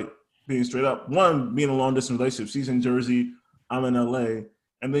struggle. Like being straight up, one being a long distance relationship. She's in Jersey, I'm in LA,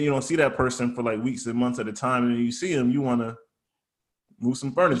 and then you don't see that person for like weeks and months at a time, and then you see him, you want to move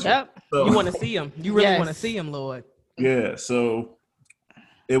some furniture. Yep. So, You want to see him. You really Yes. want to see him, Lord. yeah. So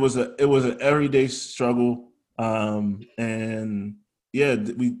it was an everyday struggle. And yeah,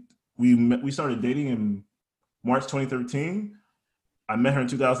 we started dating in March 2013. I met her in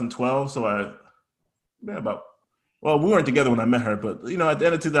 2012. So we weren't together when I met her, but at the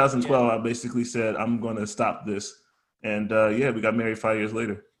end of 2012, I basically said, I'm going to stop this. And we got married 5 years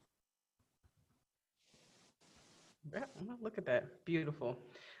later. Look at that. Beautiful.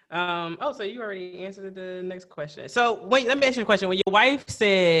 So you already answered the next question. So wait, let me ask you a question. When your wife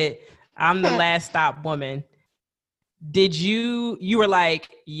said, I'm the last stop woman, did you were like,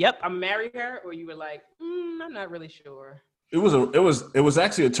 yep, I'm marrying her, or you were like, I'm not really sure? It was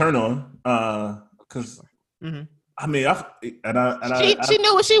actually a turn on, because I mean, she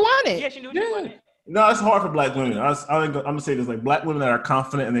knew what she wanted. Yeah, she knew what she wanted. No, it's hard for Black women. I'm gonna say this: like Black women that are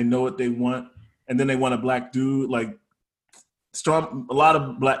confident and they know what they want, and then they want a Black dude. Like strong, a lot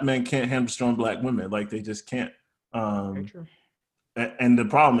of Black men can't handle strong Black women. Like they just can't. Very true. And the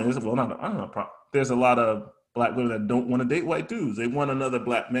problem is, I don't know. There's a lot of Black women that don't want to date white dudes. They want another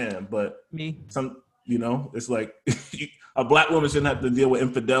Black man, but it's like a Black woman shouldn't have to deal with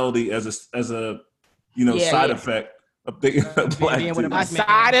infidelity as a side effect of being a Black being with a dude. Black A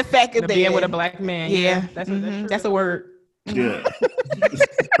side effect of being with a Black man. Yeah, that's a word. Yeah.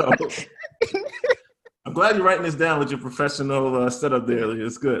 So, I'm glad you're writing this down with your professional setup there.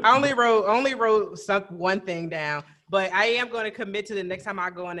 It's good. I only wrote one thing down, but I am going to commit to the next time I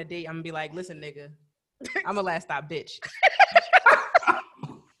go on a date. I'm gonna be like, listen, nigga, I'm a last stop bitch.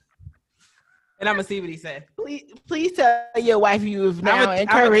 And I'm gonna see what he said. Please tell your wife you've now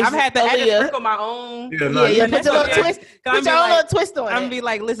encouraged. I've had to Aaliyah. sprinkle my own. Put your little twist. Put your own little twist on it. I'm gonna be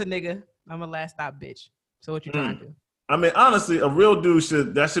like, listen, nigga, I'm a last stop bitch. So what you trying to do? I mean, honestly, a real dude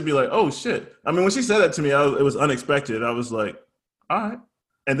should be like, oh shit. I mean, when she said that to me, it was unexpected. I was like, all right.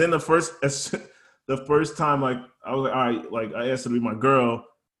 And then the first time, like, I was like, all right, like I asked her to be my girl.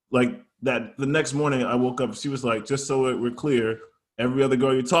 Like that, the next morning I woke up. She was like, just so we're clear, every other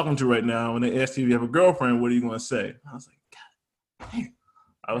girl you're talking to right now, when they ask you if you have a girlfriend, what are you going to say? I was like, God damn.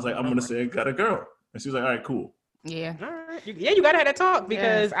 I was like, I'm going to say I got a girl. And she was like, all right, cool. Yeah. All right. You got to have that talk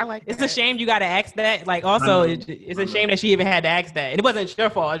because I like it's a shame you got to ask that. Like, also, it's a shame that she even had to ask that. And it wasn't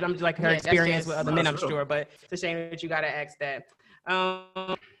your fault. I'm just like her experience with other men, I'm sure. But it's a shame that you got to ask that.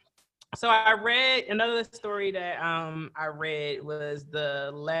 So I read another story that I read was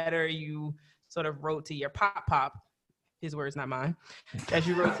the letter you sort of wrote to your pop. His words, not mine. That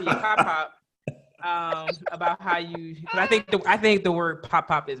you wrote to your pop. About how you, I think the word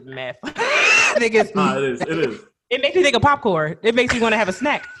pop is meth. I think it is. It makes me think of popcorn. It makes me want to have a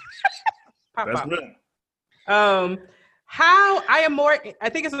snack. Pop. How I am more, I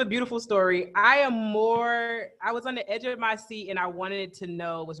think it's a beautiful story. I was on the edge of my seat and I wanted to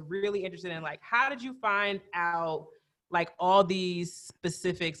know, was really interested in like, how did you find out like all these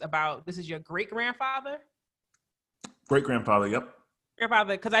specifics about, this is your great-grandfather? Great-grandfather, yep.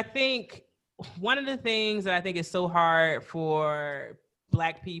 Grandfather, because I think one of the things that I think is so hard for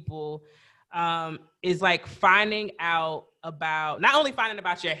Black people is like finding out about, not only finding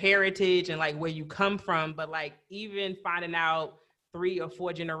about your heritage and like where you come from, but like even finding out 3 or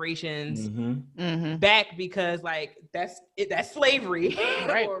 4 generations Mm-hmm. back, because like that's slavery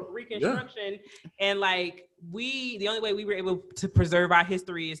Right. or Reconstruction. And like the only way we were able to preserve our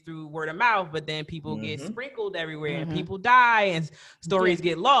history is through word of mouth, but then people get sprinkled everywhere and people die and stories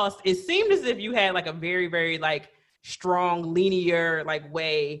get lost. It seemed as if you had like a very, very like strong linear like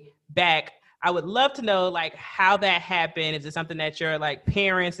way back. I would love to know like how that happened. Is it something that your like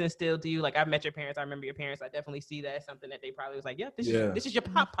parents instilled to you? Like I've met your parents. I remember your parents. I definitely see that as something that they probably was like, yeah, this is your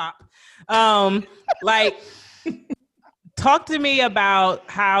pop. Like talk to me about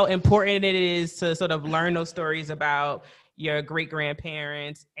how important it is to sort of learn those stories about your great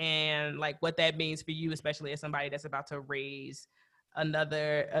grandparents and like what that means for you, especially as somebody that's about to raise a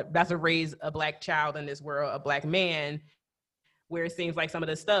Black child in this world, a Black man, where it seems like some of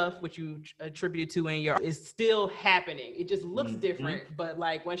the stuff which you attributed to in your is still happening. It just looks different, but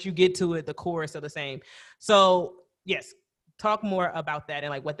like once you get to it, the core is still the same. So yes, talk more about that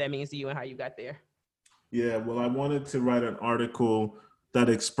and like what that means to you and how you got there. Yeah, well, I wanted to write an article that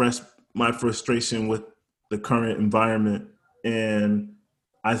expressed my frustration with the current environment. And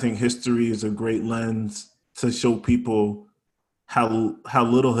I think history is a great lens to show people how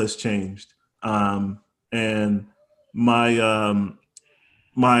little has changed. And my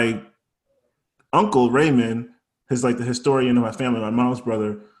uncle Raymond is like the historian of my family, my mom's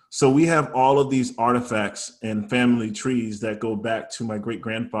brother. So we have all of these artifacts and family trees that go back to my great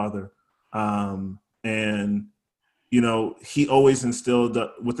grandfather. And, you know, he always instilled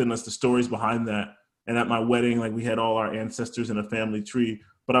within us the stories behind that. And at my wedding, like we had all our ancestors in a family tree,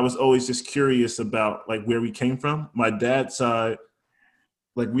 but I was always just curious about like where we came from. My dad's side,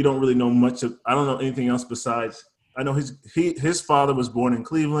 like we don't really know much I don't know anything else besides, I know his father was born in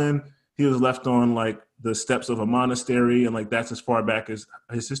Cleveland. He was left on like the steps of a monastery, and like that's as far back as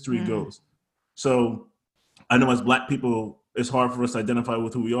his history goes. So I know as Black people, it's hard for us to identify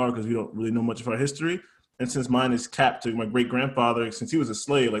with who we are because we don't really know much of our history. And since mine is capped to my great grandfather, since he was a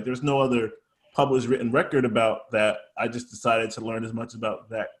slave, like there's no other published written record about that. I just decided to learn as much about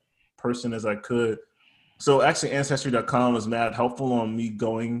that person as I could. So actually Ancestry.com was mad helpful on me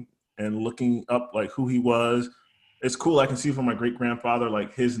going and looking up like who he was. It's cool. I can see from my great grandfather,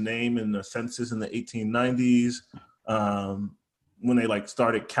 like his name in the census in the 1890s, when they like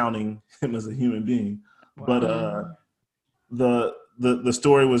started counting him as a human being. Wow. But the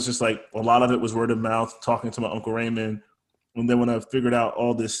story was just like, a lot of it was word of mouth, talking to my Uncle Raymond. And then when I figured out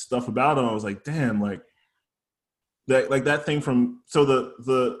all this stuff about him, I was like, damn, like that thing from, so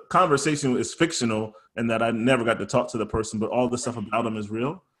the conversation is fictional and that I never got to talk to the person, but all the stuff about him is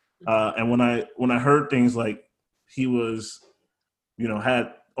real. And when I heard things like he was, you know,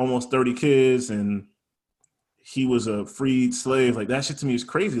 had almost 30 kids and he was a freed slave, like that shit to me is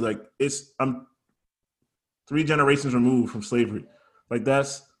crazy. Like I'm 3 generations removed from slavery. Like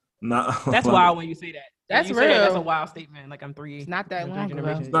that's not. That's wild when you say that. That's real. That's a wild statement. Like I'm 3. It's not that long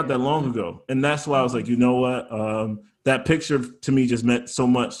ago. It's not that long ago, and that's why I was like, you know what? That picture to me just meant so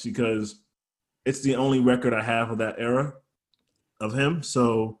much because it's the only record I have of that era of him.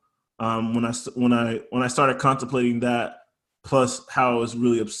 So when I started contemplating that, plus how I was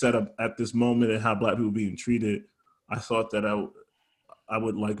really upset at this moment and how Black people being treated, I thought that I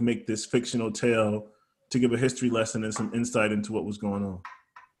would like make this fictional tale to give a history lesson and some insight into what was going on.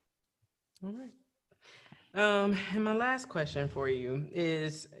 All right. And my last question for you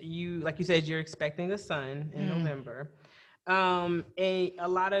is, like you said, you're expecting a son in November. And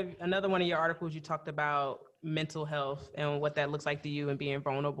another one of your articles, you talked about mental health and what that looks like to you and being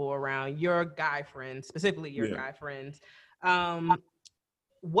vulnerable around your guy friends, specifically your guy friends.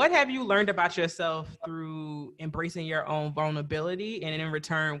 What have you learned about yourself through embracing your own vulnerability? And in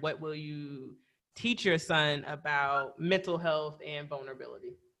return, what will you teach your son about mental health and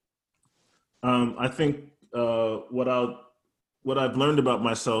vulnerability? I think what I've learned about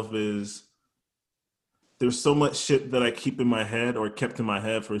myself is there's so much shit that I keep in my head or kept in my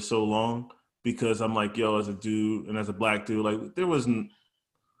head for so long because I'm like, yo, as a dude and as a Black dude, like there was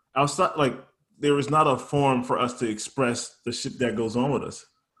not a forum for us to express the shit that goes on with us.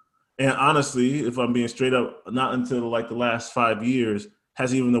 And honestly, if I'm being straight up, not until like the last 5 years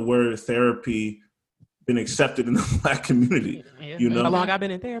has even the word therapy been accepted in the Black community. Yeah. You know, how long I've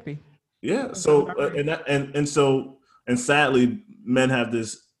been in therapy? Yeah. So and sadly, men have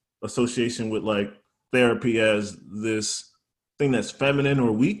this association with like therapy as this thing that's feminine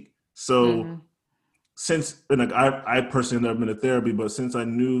or weak. So since, and like I personally never been to therapy, but since I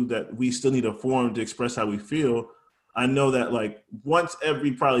knew that we still need a forum to express how we feel, I know that like once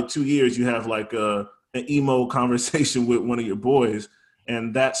every probably 2 years you have like an emo conversation with one of your boys,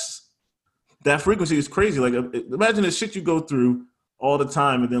 and that frequency is crazy. Like imagine the shit you go through all the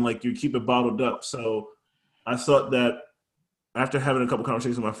time, and then like you keep it bottled up. So I thought that after having a couple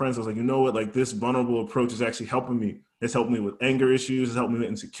conversations with my friends, I was like, you know what, like this vulnerable approach is actually helping me. It's helping me with anger issues. It's helping me with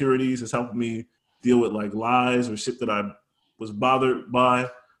insecurities. It's helping me deal with like lies or shit that I was bothered by.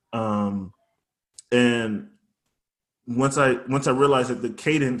 And once I realized that the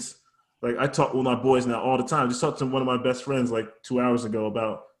cadence, like I talk with my boys now all the time. Just talked to one of my best friends like 2 hours ago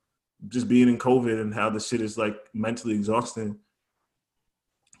about just being in COVID and how the shit is like mentally exhausting.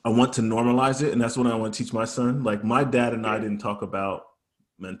 I want to normalize it, and that's what I want to teach my son. Like my dad and I didn't talk about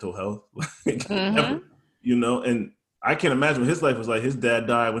mental health, like ever, you know. And I can't imagine what his life was like. His dad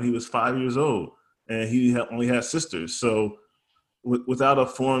died when he was 5 years old, and he only had sisters. So without a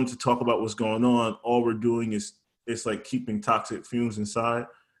forum to talk about what's going on, all we're doing is it's like keeping toxic fumes inside.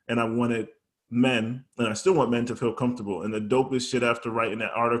 And I wanted men, and I still want men to feel comfortable. And the dopest shit after writing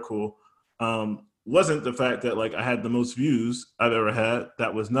that article wasn't the fact that like I had the most views I've ever had.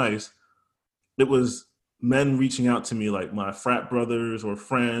 That was nice. It was men reaching out to me, like my frat brothers or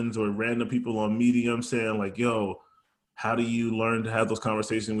friends or random people on Medium saying like, yo, how do you learn to have those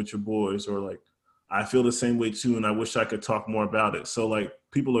conversations with your boys? Or like, I feel the same way too, and I wish I could talk more about it. So like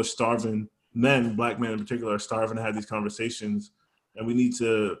people are starving, men, black men in particular, are starving to have these conversations, and we need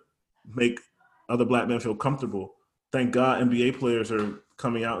to make other black men feel comfortable. Thank God NBA players are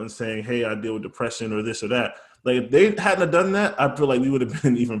coming out and saying, hey, I deal with depression or this or that. Like if they hadn't have done that, I feel like we would have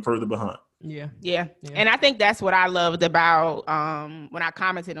been even further behind. Yeah. And I think that's what I loved about when I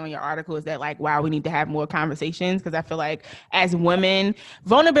commented on your article is that like, wow, we need to have more conversations, because I feel like as women,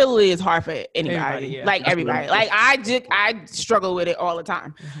 vulnerability is hard for anybody. Like everybody. Like I struggle with it all the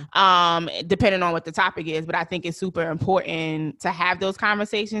time, depending on what the topic is. But I think it's super important to have those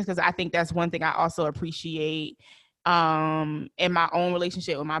conversations, because I think that's one thing I also appreciate in my own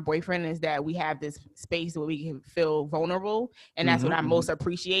relationship with my boyfriend, is that we have this space where we can feel vulnerable, and that's what I most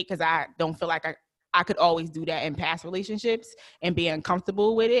appreciate, because I don't feel like I could always do that in past relationships and be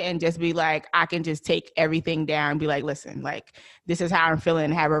uncomfortable with it and just be like, I can just take everything down and be like, listen, like this is how I'm feeling,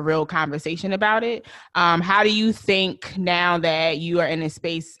 and have a real conversation about it. How do you think now that you are in a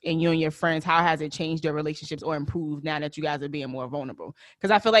space and you and your friends, how has it changed your relationships or improved now that you guys are being more vulnerable?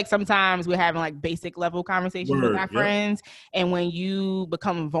 Because I feel like sometimes we're having like basic level conversations with our friends, and when you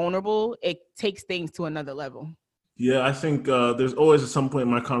become vulnerable, it takes things to another level. Yeah, I think there's always at some point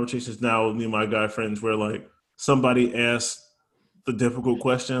in my conversations now with me and my guy friends where like somebody asks the difficult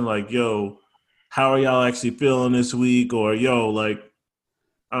question, like, yo, how are y'all actually feeling this week? Or yo, like,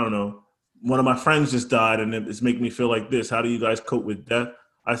 I don't know, one of my friends just died and it's making me feel like this. How do you guys cope with death?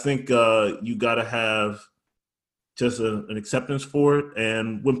 I think you got to have just an acceptance for it.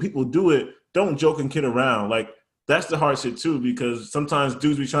 And when people do it, don't joke and kid around. Like, that's the hard shit too, because sometimes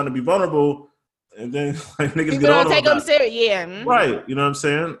dudes be trying to be vulnerable, and then like niggas people get don't take them serious. Right. You know what I'm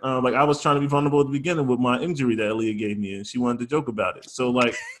saying? Like I was trying to be vulnerable at the beginning with my injury that Aaliyah gave me, and she wanted to joke about it. So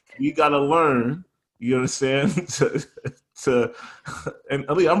like you gotta learn, you understand, to and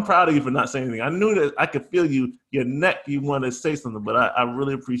Aaliyah, I'm proud of you for not saying anything. I knew that I could feel your neck, you want to say something, but I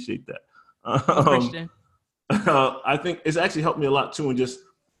really appreciate that. Christian. I think it's actually helped me a lot too, in just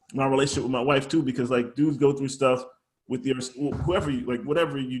my relationship with my wife too, because like dudes go through stuff with your whoever you like,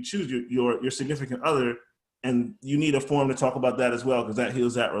 whatever you choose, your significant other, and you need a forum to talk about that as well, because that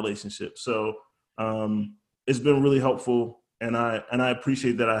heals that relationship. So it's been really helpful, and I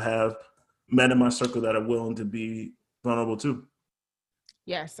appreciate that I have men in my circle that are willing to be vulnerable too.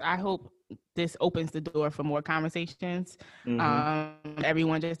 Yes, I hope this opens the door for more conversations.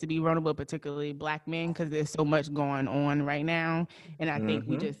 Everyone just to be vulnerable, particularly Black men, because there's so much going on right now, and I think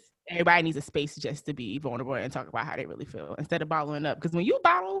everybody needs a space just to be vulnerable and talk about how they really feel instead of bottling up. Because when you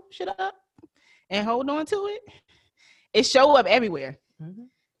bottle shit up and hold on to it, it show up everywhere.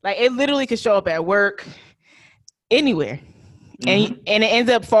 Like it literally could show up at work, anywhere, and it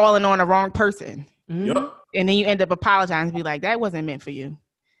ends up falling on the wrong person. Yep. And then you end up apologizing and be like, that wasn't meant for you.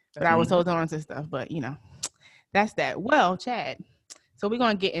 But I was holding on to stuff. But you know, that's that. Well, Chad, so we're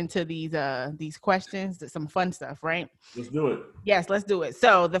gonna get into these questions, some fun stuff, right? Let's do it. Yes, let's do it.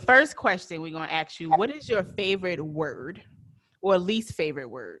 So the first question we're gonna ask you: what is your favorite word or least favorite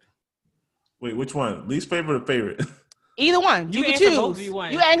word? Wait, which one? Least favorite or favorite? Either one. You can choose. Both if you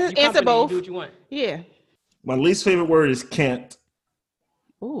want. You answer both. Do what you want. Yeah. My least favorite word is can't.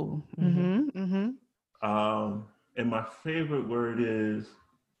 Ooh. And my favorite word is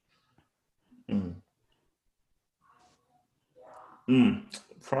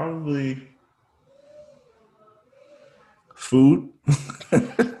probably food.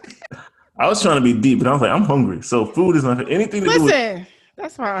 I was trying to be deep, but I was like, I'm hungry. So food is not anything to do with.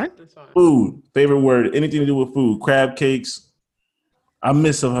 That's fine. Food. Favorite word. Anything to do with food. Crab cakes, I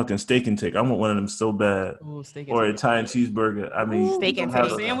miss a fucking steak and take. I want one of them so bad. Ooh, steak and Or take. Italian cheeseburger. I mean, Steak and don't have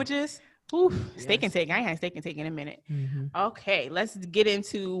take. those. Sandwiches. Ooh, steak Yes. and take. I ain't had steak and take in a minute. Mm-hmm. Okay, let's get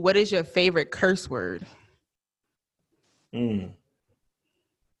into what is your favorite curse word? I'm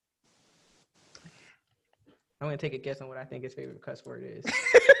gonna take a guess on what I think his favorite cuss word is.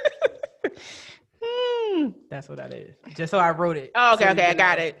 That's what that is. Just so I wrote it. Oh, okay, So okay, you I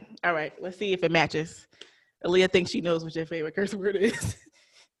got know. it. All right, let's see if it matches. Aaliyah thinks she knows what your favorite curse word is.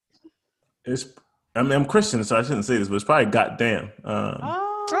 I'm Christian, so I shouldn't say this, but it's probably goddamn.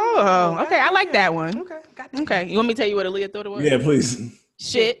 Oh, okay, I like that one. Okay, gotcha. Okay, you want me to tell you what Aaliyah thought it was? Yeah, please.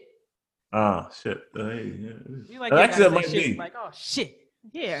 Shit. Oh, shit. Hey, yeah. You like Actually, that that might shit. be. Like, oh shit.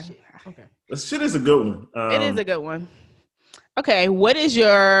 Yeah, Shit. Okay. Shit is a good one. it is a good one. Okay, what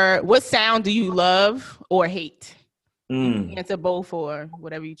sound do you love or hate? Answer both or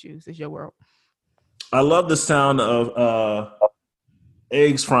whatever you choose. It's your world. I love the sound of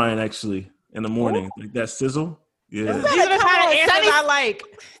eggs frying actually in the morning, like that sizzle. Yeah, These are the kind of answers I like.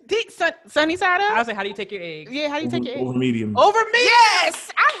 Sunny side I up? was like, how do you take your eggs? Yeah, how do you take it? over medium. Over me. Yes,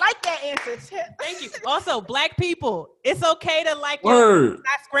 I like that answer. Thank you. Also, black people, it's okay to like your Word.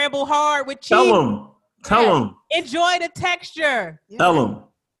 not scramble hard with cheese. Tell them. Enjoy the texture Tell them.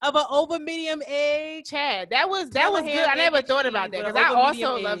 of an over medium egg. Chad, that was Tell good. him I never bacon thought cheese about that with because an I over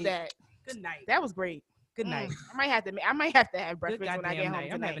also medium love egg. that. Good night. That was great. Good night. I might have to have breakfast Good when I get goddamn home night.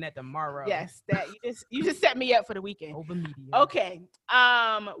 I'm tonight. having that tomorrow. Yes, that you just set me up for the weekend. Over medium. Okay.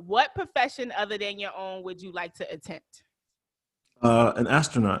 What profession other than your own would you like to attempt? An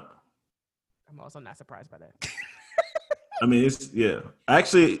astronaut. I'm also not surprised by that. I mean,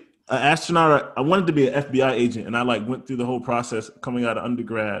 actually an astronaut. I wanted to be an FBI agent, and I went through the whole process coming out of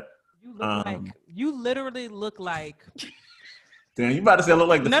undergrad. You literally look like. Damn, you about to say I look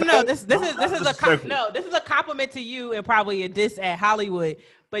like the No. This is a compliment to you and probably a diss at Hollywood.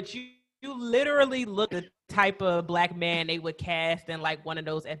 But you literally look the type of black man they would cast in like one of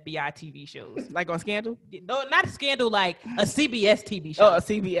those FBI TV shows, Like on Scandal? No, not Scandal, like a CBS TV show. Oh,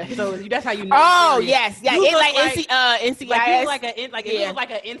 CBS. So that's how you know. Oh it's serious. yes, yeah. You It's look like NCIS. if you look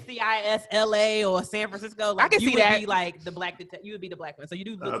like a NCIS LA or San Francisco, like I can you see would that. be like the black detective. You would be the black one. So you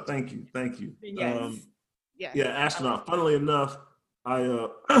do look. Thank you. Yes. Yes. Yeah, astronaut. Funnily enough, I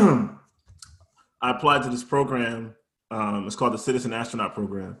I applied to this program. It's called the Citizen Astronaut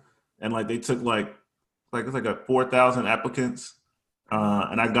Program, and they took it's like 4,000 applicants,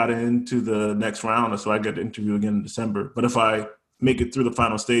 and I got into the next round, so I get to interview again in December. But if I make it through the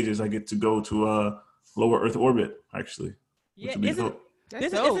final stages, I get to go to lower Earth orbit. Actually, Yeah, which would be isn't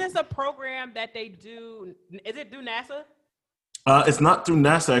dope. this a program that they do? Is it through NASA? It's not through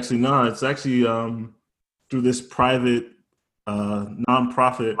NASA, actually. No, it's actually through this private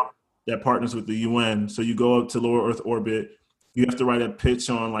nonprofit that partners with the UN. So you go up to lower Earth orbit. You have to write a pitch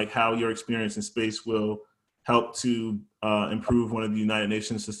on how your experience in space will help to improve one of the United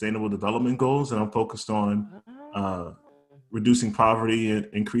Nations Sustainable Development Goals. And I'm focused on reducing poverty and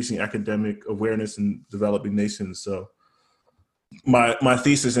increasing academic awareness in developing nations. So my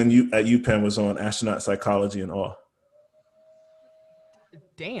thesis at UPenn was on astronaut psychology and all.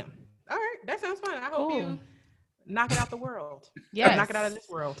 Damn. All right, that sounds fun. I hope you knock it out the world. Yes. Knock it out of this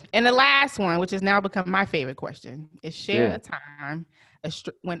world. And the last one, which has now become my favorite question, is share a time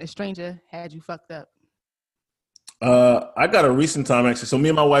when a stranger had you fucked up. I got a recent time actually. So me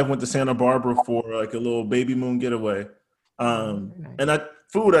and my wife went to Santa Barbara for a little baby moon getaway. And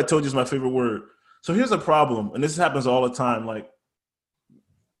food, I told you, is my favorite word. So here's a problem, and this happens all the time.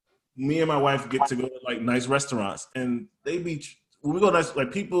 Me and my wife get to go to nice restaurants, and when we go nice,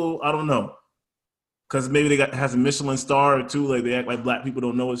 people, I don't know, because maybe has a Michelin star or two. They act like black people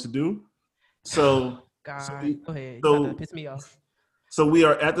don't know what to do. So God, go ahead. So You're about to piss me off. So we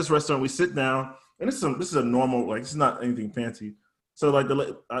are at this restaurant. We sit down, and this is a normal, this is not anything fancy. So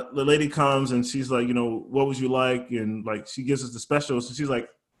the lady comes and she's like, what would you like? And she gives us the specials. So she's like,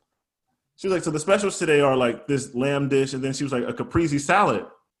 so the specials today are this lamb dish, and then she was like a caprese salad.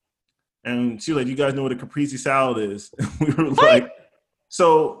 And she was like, you guys know what a caprese salad is? We were like,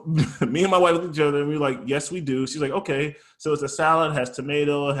 so me and my wife looked at each other and we were like, yes, we do. She's like, okay. So it's a salad, has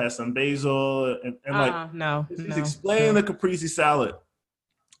tomato, has some basil, and she's explaining the caprese salad.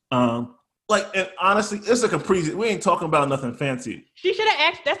 And honestly, it's a caprese. We ain't talking about nothing fancy. She should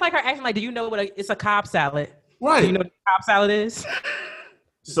have asked. That's like her asking, do you know what it's a Cobb salad? Right. Do you know what a Cobb salad is?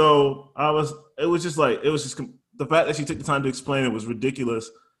 So it was just the fact that she took the time to explain it was ridiculous.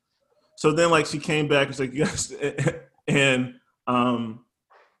 So then she came back and was like, yes. And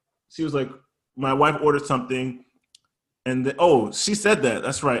she was like, my wife ordered something. And she said that.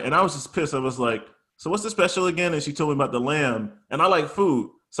 That's right. And I was just pissed. I was like, so what's the special again? And she told me about the lamb. And I like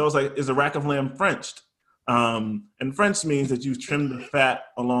food. So I was like, is a rack of lamb Frenched? And French means that you trim the fat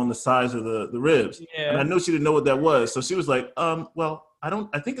along the sides of the ribs. Yeah. And I knew she didn't know what that was. So she was like, well,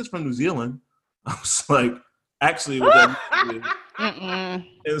 I think it's from New Zealand. I was like, actually, what that is.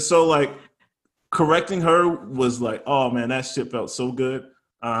 And so like correcting her was like, oh man, that shit felt so good.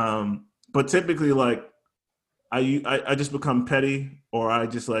 But typically like I just become petty, or I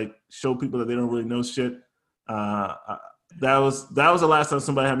just like show people that they don't really know shit. That was the last time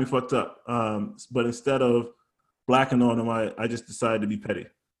somebody had me fucked up. But instead of blacking on them, I just decided to be petty.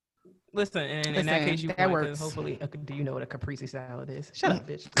 Listen, and in that case, that works. Hopefully, do you know what a caprese salad is? Shut up,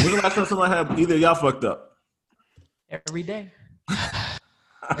 bitch. When's the last time somebody had either of y'all fucked up? Every day.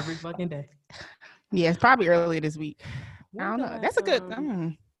 Every fucking day. Yeah, it's probably earlier this week. I don't know. That's a good.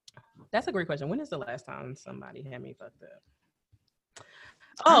 That's a great question. When is the last time somebody had me fucked up?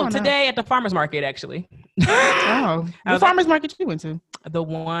 Oh, today at the farmer's market, actually. Oh, what farmer's market you went to? The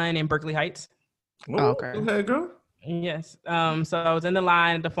one in Berkeley Heights. Oh, okay. Okay, girl. Yes. So I was in the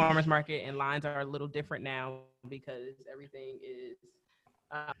line at the farmer's market, and lines are a little different now because everything is,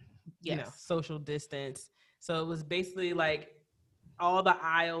 you know, social distance. So it was basically like all the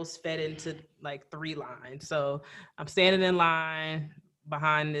aisles fed into like 3 lines. So I'm standing in line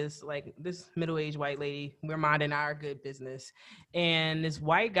behind this middle-aged white lady. We're minding our good business, and this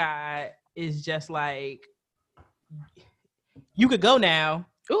white guy is just like, "You could go now."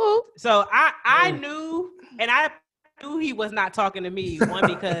 Ooh. So I knew, and I knew he was not talking to me. One,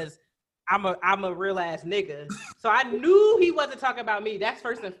 because I'm a real ass nigga, so I knew he wasn't talking about me. That's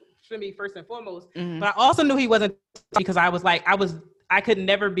first and foremost. Mm-hmm. But I also knew he wasn't, because I could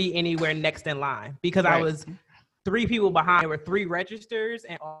never be anywhere next in line because I was 3 people behind. There were 3 registers,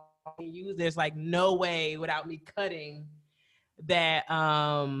 and all used. There's like no way without me cutting that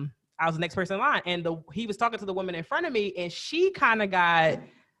I was the next person in line. And he was talking to the woman in front of me, and she kind of got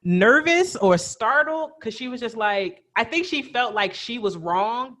nervous or startled because she was just like, I think she felt like she was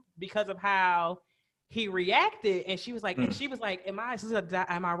wrong because of how he reacted. And she was like, am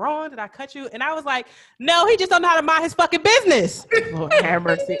I wrong? Did I cut you? And I was like, no, he just don't know how to mind his fucking business. Lord have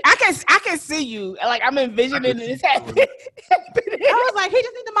mercy. I can see you. Like, I'm envisioning this happening. I was like, he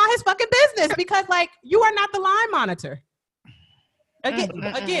just needs to mind his fucking business, because like, you are not the line monitor.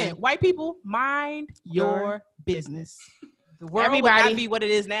 Again, white people, mind your business. The world would not be what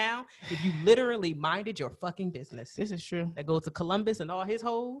it is now if you literally minded your fucking business. This is true. That goes to Columbus and all his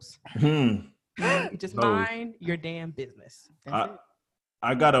hoes. Just mind your damn business.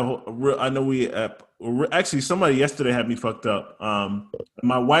 I got I know actually somebody yesterday had me fucked up.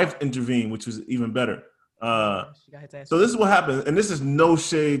 My wife intervened, which was even better. So this is what happened, and this is no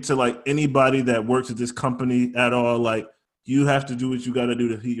shade to like anybody that works at this company at all. Like, you have to do what you got to do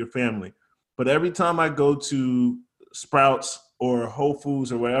to feed your family. But every time I go to Sprouts or Whole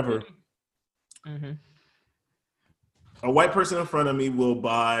Foods or wherever, a white person in front of me will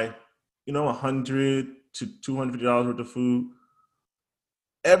buy, $100 to $250 worth of food.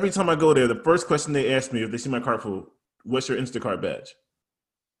 Every time I go there, the first question they ask me if they see my cart full, what's your Instacart badge?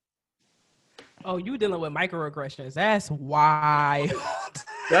 Oh, you dealing with microaggressions. That's wild.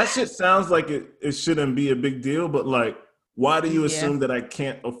 That shit sounds like it shouldn't be a big deal, but like, why do you assume that I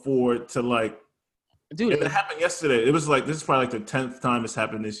can't afford to like do it? It happened yesterday. It was like, this is probably like the 10th time it's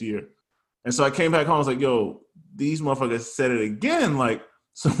happened this year. And so I came back home, I was like, yo, these motherfuckers said it again. Like,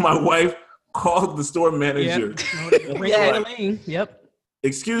 so my wife called the store manager. Yep.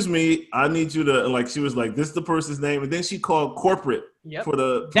 Excuse me, I need you to, like, she was like, this is the person's name. And then she called corporate for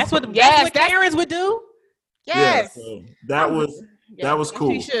the. That's what Karens would do. Yes. Yeah, so that was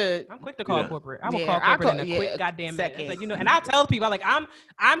cool. She should. I'm quick to call corporate. I will call corporate in a quick goddamn second. Like, and I tell people, like,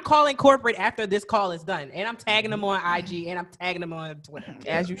 I'm calling corporate after this call is done, and I'm tagging them on IG and I'm tagging them on Twitter.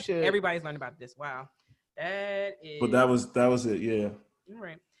 As you should. Everybody's learning about this. Wow, that is. But that was it. Yeah. All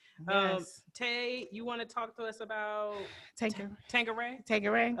right. Yes. Tay, you want to talk to us about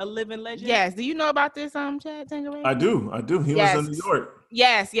Tanqueray? A living legend? Yes. Do you know about this, Chad Tanqueray? I do. He was in New York.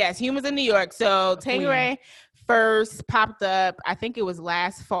 Yes. He was in New York. So Tanqueray first popped up, I think it was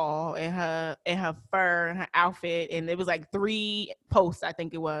last fall, in her fur and her outfit, and it was like 3 posts, I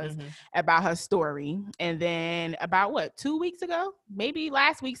think it was, about her story. And then about 2 weeks ago, maybe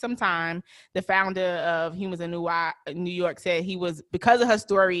last week sometime, the founder of Humans in New York said because of her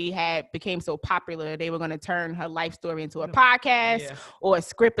story became so popular, they were going to turn her life story into a podcast or a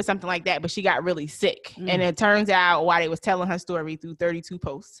script or something like that, but she got really sick. And it turns out while they was telling her story through 32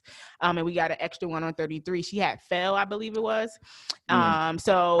 posts, and we got an extra one on 33, she had that fell, I believe it was.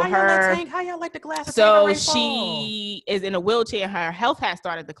 So how y'all let the glass of so Tanqueray she is in a wheelchair. Her health has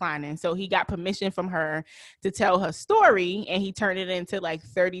started declining. So he got permission from her to tell her story, and he turned it into like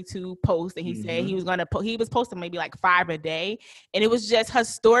 32 posts. And he said he was gonna he was posting maybe like 5 a day, and it was just her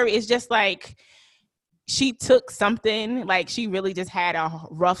story. It's just like she took something, like she really just had a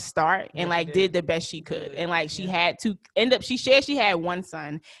rough start and like did the best she could. And like she had to end up, she shared she had one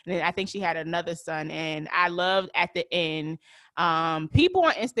son, and then I think she had another son. And I loved at the end, people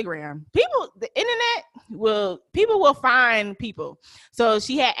on Instagram, the internet people will find people. So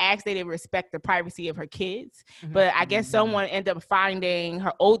she had asked they to respect the privacy of her kids, but I guess someone ended up finding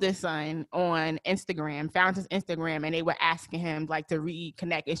her oldest son on Instagram, found his Instagram, and they were asking him like to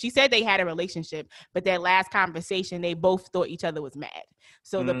reconnect. And she said they had a relationship, but their last conversation, they both thought each other was mad.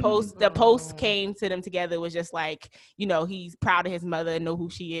 So the post came to them together, was just like, you know, he's proud of his mother, know who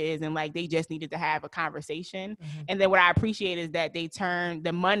she is, and like they just needed to have a conversation. And then what I appreciate is that they turned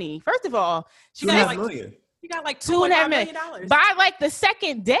the money. First of all, she got like $2.5 million by like the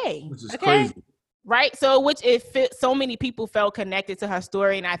second day, which is crazy, right? So so many people felt connected to her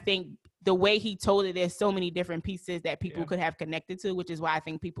story, and I think the way he told it, there's so many different pieces that people could have connected to, which is why I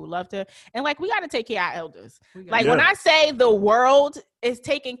think people loved her. And like, we got to take care of our elders. Like when I say the world is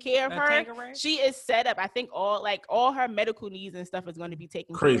taking care of her, she is set up. I think all her medical needs and stuff is going to be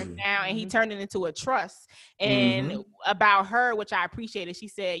taken care of now. And he turned it into a trust. And about her, which I appreciated, she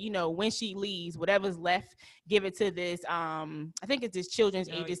said, you know, when she leaves, whatever's left, give it to this, I think it's this children's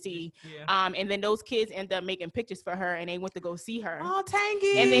agency. And then those kids end up making pictures for her, and they went to go see her. Oh,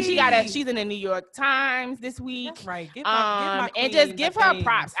 Tangy. And then she's in the New York Times this week. That's right. And just give her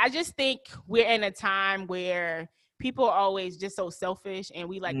props. I just think we're in a time where people are always just so selfish, and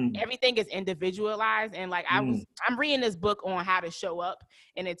we like everything is individualized. And like I'm reading this book on how to show up,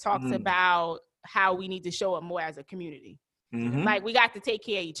 and it talks about how we need to show up more as a community. Like we got to take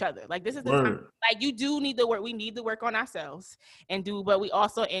care of each other. Like this is the time. Like you do need to work. We need to work on ourselves but we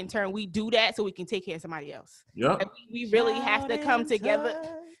also in turn we do that so we can take care of somebody else. Yeah, like we really have to come together.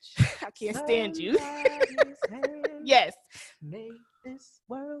 I can't stand you. Yes. Make this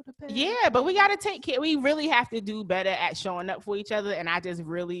world a better. Yeah, but we gotta take care. We really have to do better at showing up for each other. And I just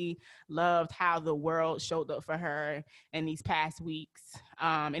really loved how the world showed up for her in these past weeks.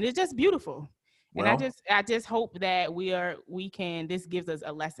 And it's just beautiful. Well, and I just hope that this gives us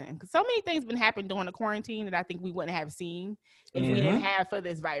a lesson, because so many things been happening during the quarantine that I think we wouldn't have seen if we didn't have for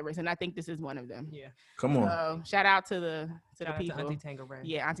this virus, and I think this is one of them. Yeah, come on. So shout out to the people. To Auntie Tanqueray.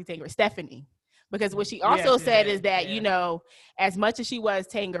 Yeah, Auntie Tanqueray, Stephanie. Because what she also said is that, you know, as much as she was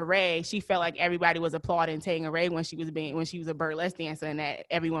Tanqueray, she felt like everybody was applauding Tanqueray when she was a burlesque dancer, and that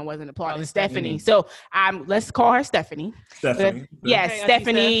everyone wasn't applauding Stephanie. So let's call her Stephanie. Stephanie.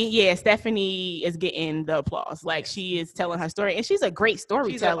 Stephanie. Yeah, Stephanie is getting the applause. Like she is telling her story, and she's a great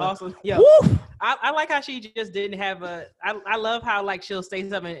storyteller. She's awesome. Yeah. I like how she just didn't have I love how like she'll say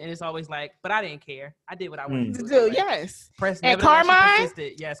something and it's always like, but I didn't care. I did what I wanted to do. Yes. And Carmine.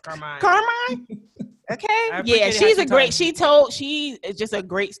 Yes, Carmine. Okay. Yeah, she's just a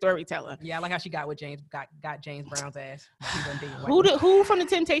great storyteller. Yeah, I like how she got with James Brown's ass. Who from the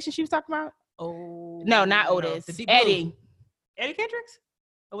Temptations she was talking about? Oh no, not Otis. Eddie Kendricks?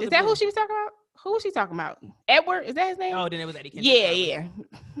 Is that who she was talking about? Who was she talking about? Edward? Is that his name? Oh, then it was Eddie Kendricks.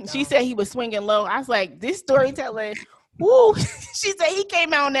 Yeah. She said he was swinging low. I was like, this storyteller. Woo! She said he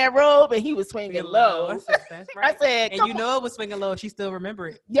came out on that robe and he was swinging low. That's right. I said, and you know it was swinging low. She still remember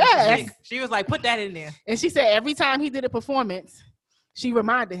it. Yes. She was like, put that in there. And she said every time he did a performance, she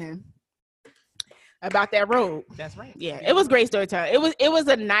reminded him about that robe. That's right. Yeah, it was great storytelling. It was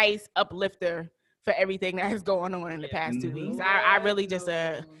a nice uplifter for everything that is going on in the past 2 weeks. I really just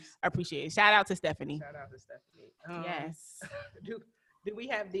appreciate it. Shout out to Stephanie. Yes. Do we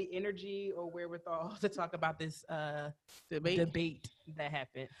have the energy or wherewithal to talk about this debate that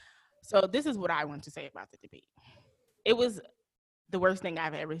happened? So this is what I want to say about the debate. It was the worst thing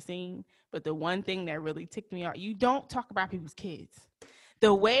I've ever seen, but the one thing that really ticked me off, you don't talk about people's kids.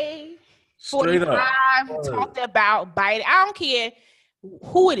 The way 45 talked about Biden, I don't care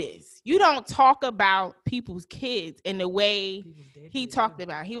who it is. You don't talk about people's kids in the way he talked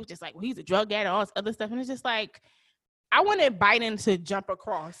about. He was just like, well, he's a drug addict, all this other stuff. And it's just like, I wanted Biden to jump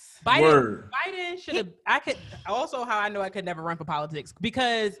across. Biden should have. I could also how I know I could never run for politics,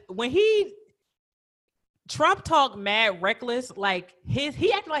 because when Trump talked mad reckless, like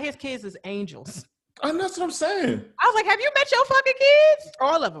he acted like his kids is angels. And that's what I'm saying. I was like, have you met your fucking kids?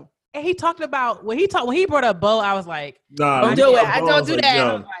 All of them. And he talked about when he brought up Bo, I was like, don't do it. I don't do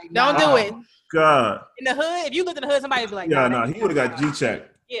that. Like, don't do it. God. In the hood, if you lived in the hood, somebody would be like, he would have got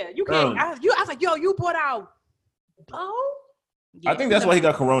G-checked. Yeah, you can't. I was like, yo, you brought out Oh. I think that's why he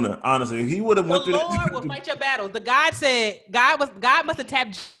got corona. Honestly, he would have went through Lord that. will fight your battles. The God said God must have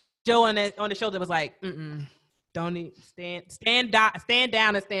tapped Joe on the shoulder. Was like, don't need stand down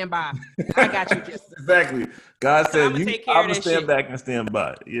and stand by. I got you. Just Exactly. God said, I'm gonna take care I'm of gonna that stand shit. back and stand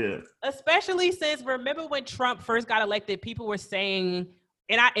by. Yeah. Especially since remember when Trump first got elected, people were saying,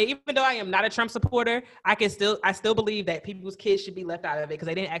 and even though I am not a Trump supporter, I still believe that people's kids should be left out of it because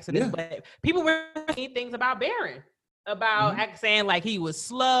they didn't ask for this. But people were saying things about Barron, about saying like he was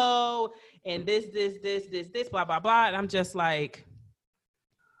slow and this, blah blah blah. And I'm just like,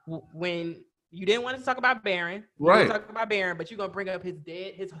 when you didn't want to talk about Barron, you didn't talk about Barron, but you're gonna bring up his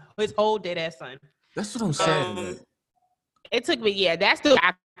whole dead ass son. That's what I'm saying. It took me, that's the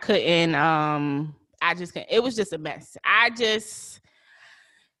I couldn't. I just can't. It was just a mess.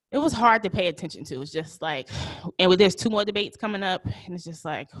 It was hard to pay attention to. It's just like, and there's 2 more debates coming up, and it's just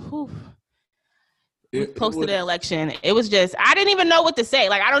like, whew. Close to the election, it was just, I didn't even know what to say.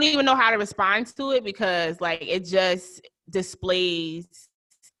 Like, I don't even know how to respond to it because, like, it just displays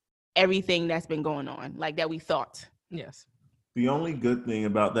everything that's been going on, like that we thought. Yes. The only good thing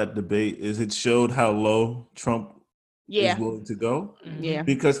about that debate is it showed how low Trump is willing to go. Yeah.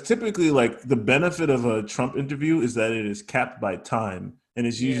 Because typically, like, the benefit of a Trump interview is that it is capped by time, and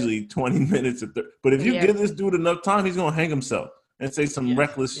it's usually 20 minutes. But if you give this dude enough time, he's gonna hang himself and say some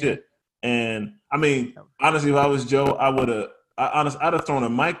reckless shit. And I mean, honestly, if I was Joe, I'd have thrown a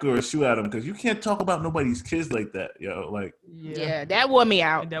mic or a shoe at him because you can't talk about nobody's kids like that, yo. Like, that wore me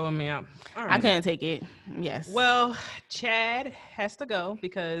out. That wore me out. All right. I couldn't take it. Yes. Well, Chad has to go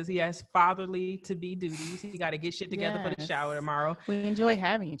because he has fatherly to be duties. He got to get shit together for the shower tomorrow. We enjoy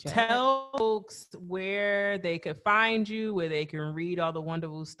having you, Chad. Tell folks where they could find you, where they can read all the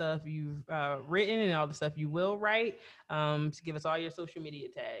wonderful stuff you've written and all the stuff you will write. To give us all your social media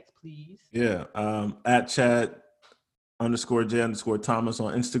tags, please. Yeah. At Chad _J_Thomas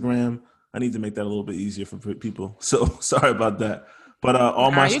on Instagram. I need to make that a little bit easier for people. So sorry about that. But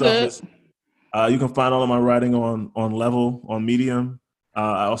all my stuff is, you can find all of my writing on Level, on Medium.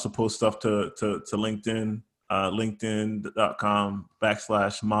 I also post stuff to LinkedIn,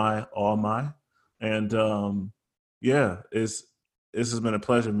 linkedin.com/my. And this has been a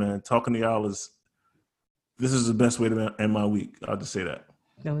pleasure, man. Talking to y'all this is the best way to end my week. I'll just say that.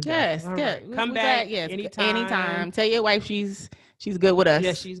 Yes, good. Right. Come back anytime. Tell your wife she's good with us.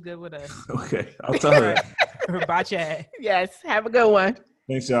 Yes, she's good with us. Okay, I'll tell her. Bye, Chad. Yes, have a good one.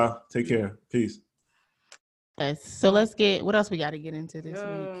 Thanks, y'all. Take care. Peace. Yes. So let's get, what else we got to get into this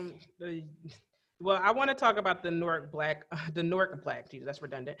week? Well, I want to talk about the Newark Black. Jesus, that's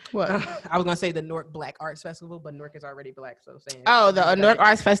redundant. What? I was gonna say the Newark Black Arts Festival, but Newark is already black, so saying. Oh, the Newark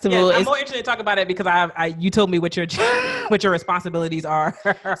Arts Festival. Yes, I'm more interested to talk about it because you told me what your responsibilities are.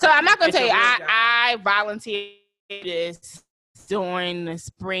 So I'm not gonna tell you. I volunteered this during the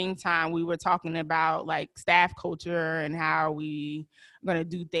springtime. We were talking about like staff culture and how we gonna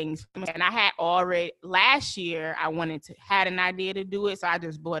do things, and I had already last year I had an idea to do it, so I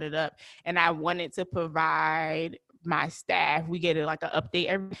just brought it up, and I wanted to provide my staff, we get like an update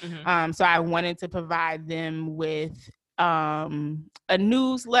every so I wanted to provide them with a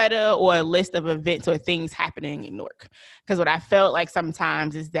newsletter or a list of events or things happening in Newark, because what I felt like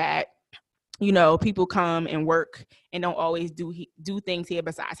sometimes is that people come and work and don't always do things here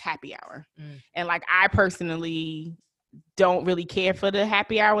besides happy hour. And like, I personally don't really care for the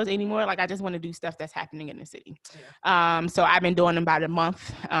happy hours anymore. Like, I just want to do stuff that's happening in the city. So I've been doing them about a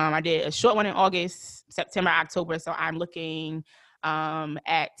month. I did a short one in August, September, October. So I'm looking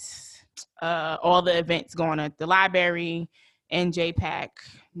at all the events going on at the library, NJPAC,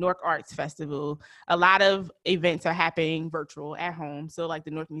 Newark Arts Festival. A lot of events are happening virtual at home. So like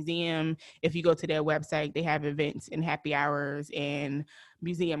the Newark Museum, if you go to their website, they have events and happy hours and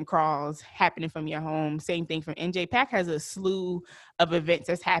museum crawls happening from your home. Same thing from NJPAC has a slew of events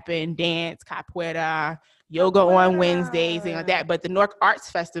that's happened, dance, capoeira, yoga on Wednesdays, things like that. But the Newark Arts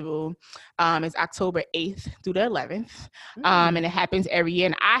Festival is October 8th through the 11th. And it happens every year.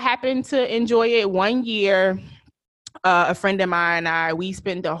 And I happen to enjoy it. One year, a friend of mine and I, we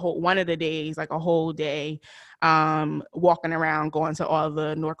spent one of the days, like a whole day, walking around, going to all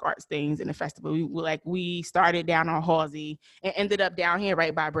the Newark Arts things in the festival. We started down on Halsey and ended up down here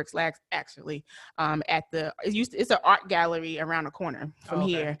right by Bricks Lax, actually, it's an art gallery around the corner from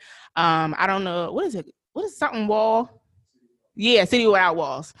here. I don't know, what is it? What is something wall? Yeah, City Without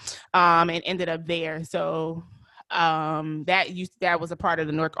Walls, and ended up there. So that was a part of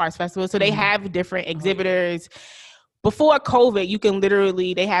the Newark Arts Festival. So they have different exhibitors. Before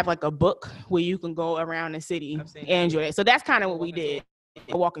COVID, they have like a book where you can go around the city and enjoy it. So that's kind of what we did.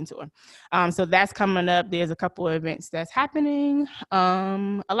 a walking tour. So that's coming up. There's a couple of events that's happening.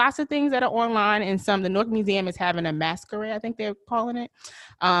 A lots of things that are online, and the North Museum is having a masquerade, I think they're calling it,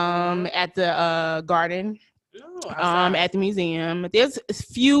 at the garden. At the museum. There's a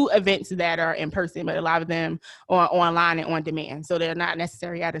few events that are in person, but a lot of them are online and on demand. So they're not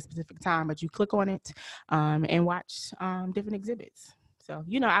necessary at a specific time, but you click on it and watch different exhibits. So,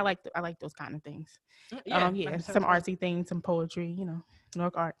 I like those kind of things. Some artsy things, some poetry,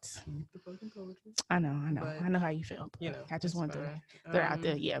 North Arts. I know how you feel. I just wanted to throw it out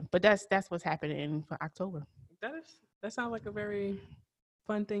there. Yeah, but that's what's happening for October. That sounds like a very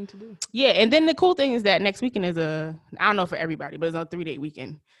fun thing to do. Yeah, and then the cool thing is that next weekend is I don't know for everybody, but it's a 3-day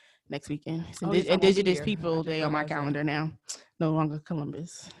weekend next weekend. It's Indigenous People Day on my calendar now. No longer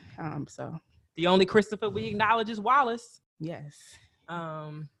Columbus. So the only Christopher we acknowledge is Wallace. Yes.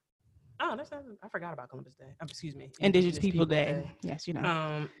 That's not, I forgot about Columbus Day. Excuse me. Indigenous People Day. Yes, we're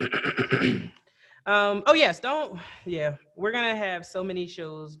gonna have so many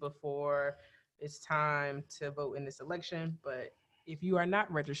shows before it's time to vote in this election, but if you are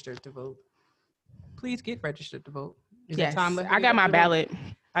not registered to vote, please get registered to vote. Yes, I got my ballot.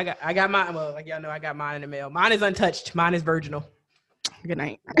 I got mine. Well, like y'all know, I got mine in the mail. Mine is untouched. Mine is virginal. Good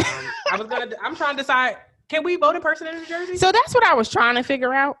night. I'm trying to decide. Can we vote in person in New Jersey? So that's what I was trying to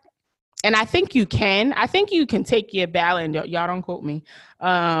figure out. And I think you can. I think you can take your ballot, and y'all don't quote me.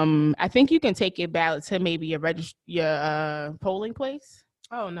 I think you can take your ballot to maybe your polling place.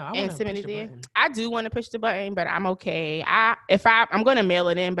 Oh no! I do want to push the button, but I'm okay. I'm gonna mail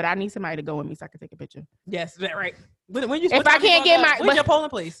it in, but I need somebody to go with me so I can take a picture. Yes, that right. If I can't get where's your polling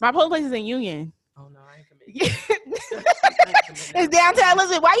place? My polling place is in Union. Oh no, I ain't committed. It's downtown.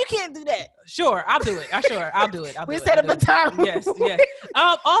 Listen, why you can't do that? Sure, I'll do it. I'll do it. We set up a time. Yes.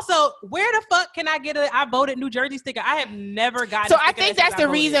 Also, where the fuck can I get I voted New Jersey sticker? I have never gotten. So I think that's the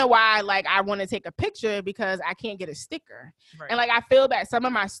reason why, I want to take a picture, because I can't get a sticker. Right. And I feel that some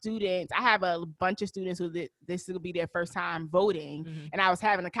of my students, I have a bunch of students who this will be their first time voting, and I was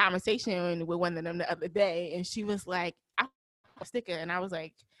having a conversation with one of them the other day, and she was like, "I want a sticker," and I was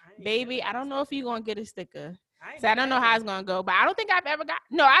like, "Baby, I don't know if you're gonna get a sticker." So I don't know how it's gonna go, but I don't think I've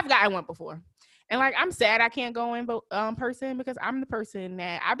gotten one before. And I'm sad I can't go in person, because I'm the person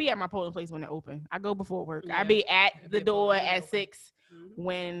that I be at my polling place when they're open. I go before work. Yeah. I be at the door at 6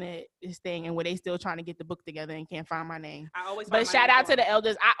 when this thing, and when they still trying to get the book together and can't find my name. But shout out to the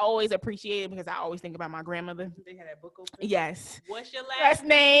elders. I always appreciate it, because I always think about my grandmother. They had that book open. Yes. What's your last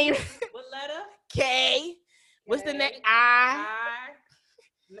name? What letter? K. What's the next? I.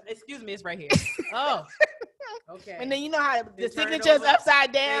 Excuse me, it's right here. Oh. Okay. And then you know how the signature's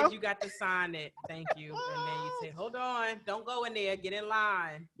upside down. You got to sign it. Thank you. And then you say, "Hold on, don't go in there. Get in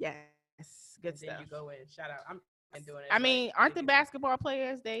line." Yes, good stuff. Then you go in. Shout out. I'm doing it. I mean, aren't the basketball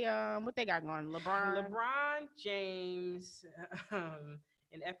players? They what they got going? LeBron James,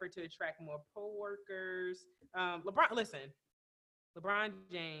 in effort to attract more poll workers. LeBron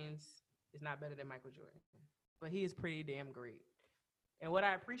James is not better than Michael Jordan, but he is pretty damn great. And what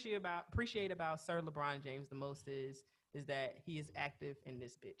I appreciate about Sir LeBron James the most is that he is active in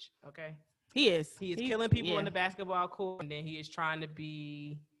this bitch. Okay, he is killing people in the basketball court, and then he is trying to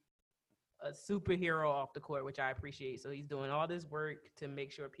be a superhero off the court, which I appreciate. So he's doing all this work to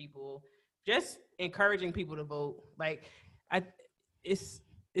make sure people, just encouraging people to vote. It's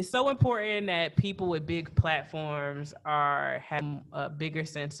so important that people with big platforms have a bigger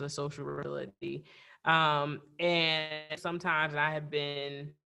sense of social responsibility. And sometimes I have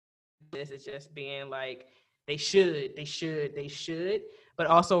been, this is just being like, they should, but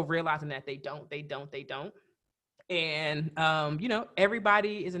also realizing that they don't. And,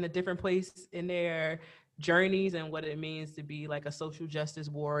 everybody is in a different place in their journeys and what it means to be like a social justice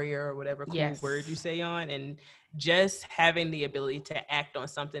warrior or whatever cool word you say on, and just having the ability to act on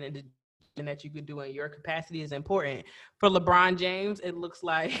something and that you could do in your capacity is important. For LeBron James, it looks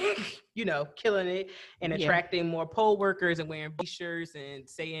like, killing it and attracting more poll workers and wearing t-shirts and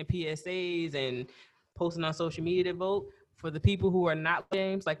saying PSAs and posting on social media to vote. For the people who are not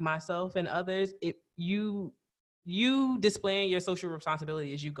James, like myself and others, you displaying your social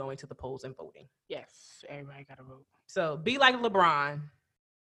responsibility is you going to the polls and voting. Yes, everybody got to vote. So be like LeBron.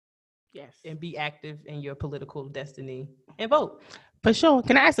 Yes. And be active in your political destiny and vote. For sure.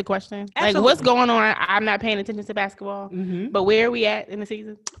 Can I ask a question? Absolutely. Like, what's going on? I'm not paying attention to basketball, but where are we at in the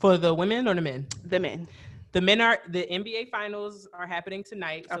season? For the women or the men? The men. The NBA finals are happening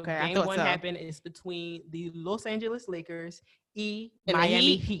tonight. So okay, game one happened is between the Los Angeles Lakers and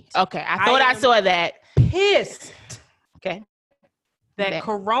Miami Heat. Okay, I thought I saw that. Pissed. Okay. That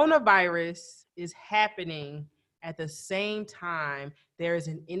coronavirus is happening at the same time there is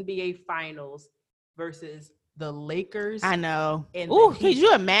an NBA Finals versus the Lakers. I know. And Ooh, could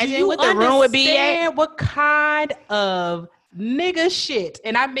you imagine you what the room would be at? understand what kind of nigga shit?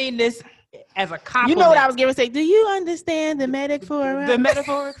 And I mean this as a compliment. You know what I was going to say? Do you understand the metaphor? The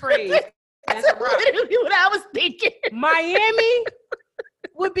metaphor phrase. That's literally what I was thinking. Miami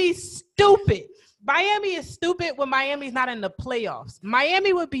would be stupid. Miami is stupid when Miami's not in the playoffs.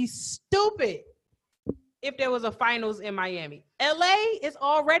 Miami would be stupid if there was a finals in Miami. LA is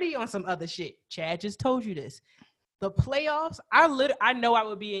already on some other shit. Chad just told you this. The playoffs, I know I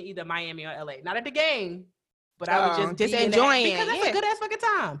would be in either Miami or LA. Not at the game, but I would just be enjoying it. Because that's a good ass fucking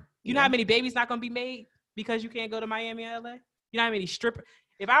time. You know Yeah. how many babies not gonna be made because you can't go to Miami or LA? You know how many strippers?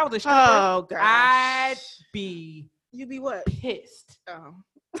 If I was a stripper, Oh, gosh. I'd be You be what? pissed. Oh.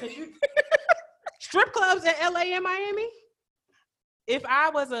 Strip clubs in LA and Miami. If I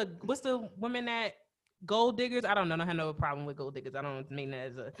was what's the women that gold diggers? I don't know. I have no problem with gold diggers. I don't mean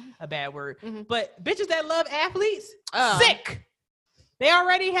that as a bad word. Mm-hmm. But bitches that love athletes, sick. They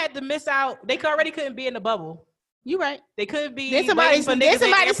already had to miss out. They already couldn't be in the bubble. You right. They could be. Did somebody sneak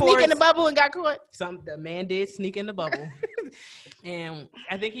in the bubble and got caught? The man did sneak in the bubble. And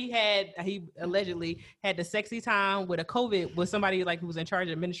I think he allegedly had the sexy time with somebody like who was in charge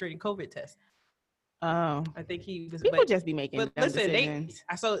of administrating COVID tests. Oh, I think he was. People just be making. But listen, decisions.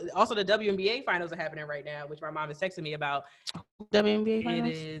 I saw also the WNBA finals are happening right now, which my mom is texting me about. WNBA finals.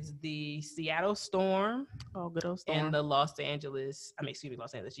 It is the Seattle Storm. Oh, good old Storm. And the Los Angeles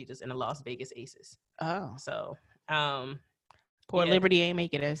Jesus and the Las Vegas Aces. Oh, so poor Liberty ain't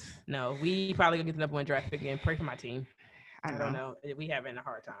make it as. No, we probably gonna get the number one draft pick again. Pray for my team. I don't know. We having a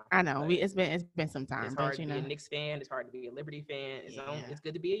hard time. I know. It's been some time. It's hard to be a Knicks fan. It's hard to be a Liberty fan. It's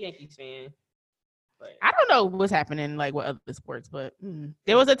good to be a Yankees fan. But I don't know what's happening like with other sports, but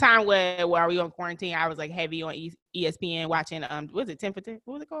there was a time where while we were on quarantine, I was like heavy on ESPN watching was it 10 for 10?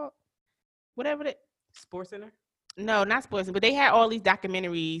 What was it called? Whatever it. Sports Center? No, not Sports Center, but they had all these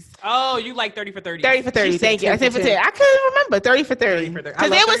documentaries. Oh, you like 30 for 30? 30 for 30. Thank you. I said for 10. I couldn't remember 30 for 30. Because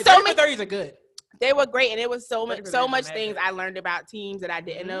there was so many. 30s are good. They were great, and it was so much things I learned about teams that I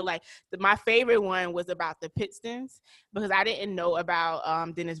didn't know. Like my favorite one was about the Pistons because I didn't know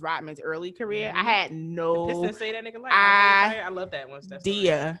about Dennis Rodman's early career. I had no. The Pistons say that nigga like I love that one.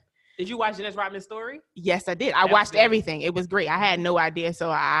 Did you watch Dennis Rodman's story? Yes, I did. I watched everything. It was great. I had no idea. So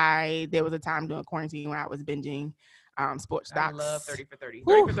there was a time during quarantine when I was binging sports docs. I love 30 for 30.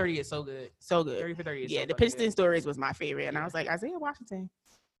 30 for 30 is so good. So good. 30 for 30 is the Pistons stories was my favorite, and I was like Isaiah Washington,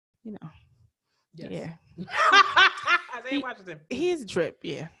 you know. Yes. Yeah. Isaiah Washington. He's a trip,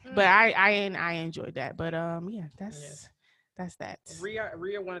 yeah. But I enjoyed that. But that's that. Rhea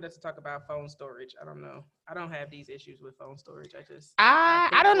wanted us to talk about phone storage. I don't know. I don't have these issues with phone storage.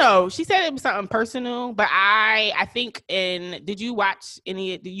 I don't know. She said it was something personal, but I think did you watch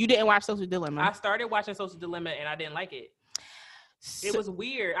you didn't watch Social Dilemma? I started watching Social Dilemma and I didn't like it. It was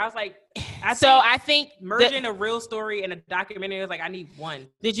weird. I was like, I think merging a real story and a documentary was like, I need one.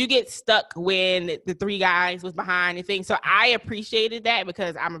 Did you get stuck when the three guys was behind the thing? So I appreciated that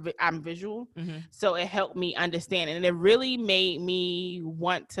because I'm visual. Mm-hmm. So it helped me understand. And it really made me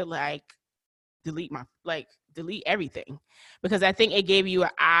want to delete everything because I think it gave you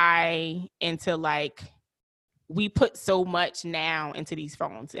an eye into we put so much now into these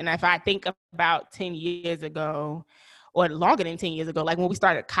phones. And if I think about 10 years ago, or longer than 10 years ago, like when we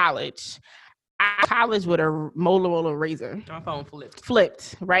started college, with a Motorola Razr. My phone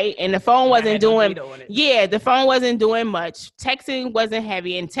flipped, right? And the phone wasn't doing, the phone wasn't doing much. Texting wasn't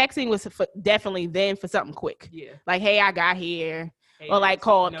heavy, and texting was definitely then for something quick. Yeah. Like, hey, I got here. Hey, or like,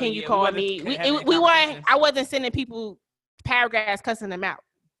 can you call me? We weren't, I wasn't sending people paragraphs, cussing them out.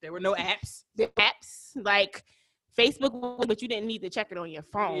 There were no apps. The apps, like Facebook, but you didn't need to check it on your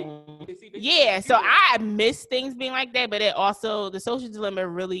phone. Yeah, so I miss things being like that, but it also, the Social Dilemma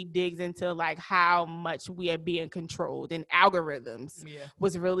really digs into how much we are being controlled, and algorithms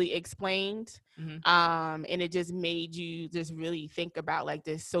was really explained. Mm-hmm. And it just made you just really think about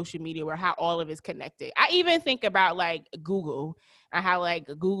this social media where how all of it's connected. I even think about Google and how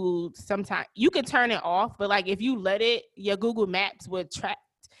Google, sometimes you can turn it off, but if you let it, your Google Maps would track,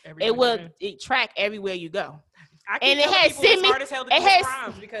 it track everywhere you go. And it has sent me. This is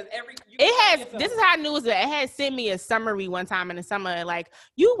how I knew it had sent me a summary one time in the summer.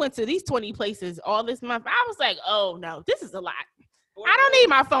 You went to these 20 places all this month. I was like, oh no, this is a lot. I don't need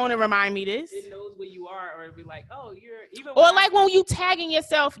my phone to remind me this. It knows where you are, or it'd be like, oh, you're even. Or when you tagging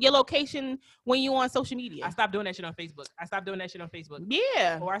yourself, your location when you on social media. I stopped doing that shit on Facebook.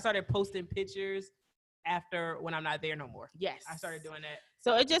 Yeah. Or I started posting pictures after when I'm not there no more. Yes. I started doing that.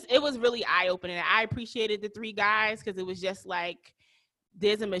 So it was really eye-opening. I appreciated the three guys because it was just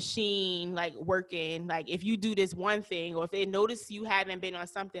there's a machine like working, like if you do this one thing, or if they notice you haven't been on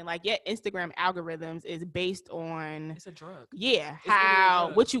something, like Instagram algorithms is based on, it's a drug. Yeah, It's literally a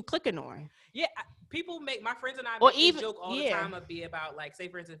drug. what you clicking on. Yeah, people make, my friends and I Or make even- this joke all the yeah. time of be about, like, say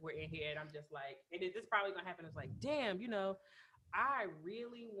for instance we're in here and I'm just like, and this probably gonna happen. It's like, damn, you know, I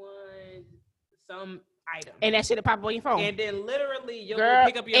really want some item, And that shit pop up on your phone. and then literally you'll Girl, go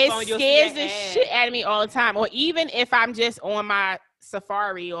pick up your it phone, you'll scares see the an ad. shit out of me all the time. Or even if I'm just on my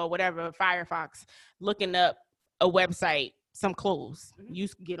Safari or whatever, Firefox, looking up a website, some clothes. Mhm. You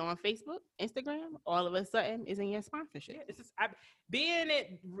get on Facebook, Instagram, all of a sudden is in your sponsorship. Yeah, it's just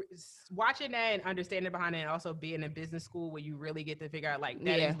watching that and understanding behind it, and also being in business school where you really get to figure out like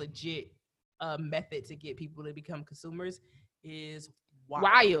that Yeah. is legit method to get people to become consumers is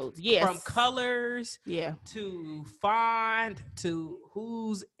Wild, yes. From colors Yeah. to font to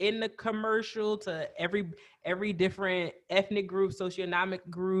who's in the commercial to every different ethnic group, socioeconomic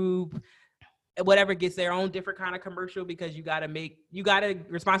group, whatever gets their own different kind of commercial, because you gotta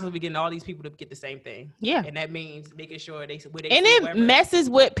responsibly getting all these people to get the same thing. Yeah. And that means making sure they And it messes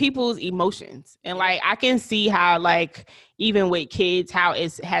with people's emotions. And like I can see how like even with kids, how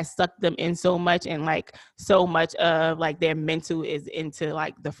it has sucked them in so much, and like so much of like their mental is into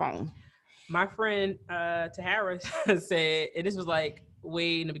like the phone. My friend Tahara said, and this was like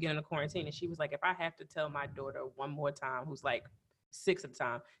way in the beginning of quarantine, and she was like, if I have to tell my daughter one more time, who's like 6 at the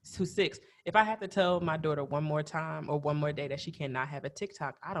time, who's 6, if I have to tell my daughter one more time or one more day that she cannot have a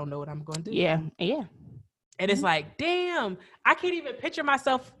TikTok, I don't know what I'm going to do. Yeah. And it's like, damn, I can't even picture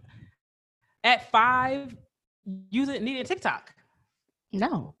myself at 5 needing TikTok.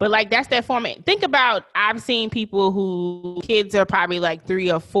 No, but like that's their format. Think about, I've seen people who kids are probably like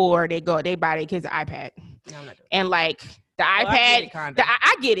 3 or 4. They buy their kids an iPad, No, I'm not doing and like the I iPad, get it, kinda.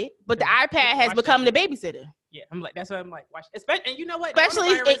 I get it, but the Yeah. iPad has Watch become the that. babysitter. Yeah, I'm like, that's what I'm like. Watch, especially, and you know what? Especially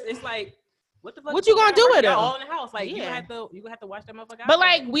Coronavirus, it's like, what the fuck? What you gonna do with Y'all them? all in the house, like you Yeah. gonna have to watch that motherfucker. But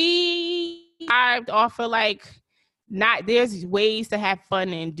like we arrived off of like, not, there's ways to have fun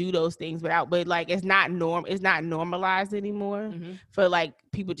and do those things without, but like it's not normalized anymore for like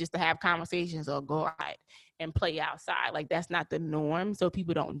people just to have conversations or go out and play outside. Like that's not the norm, so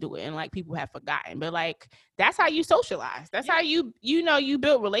people don't do it, and like people have forgotten. But like that's how you socialize. That's how you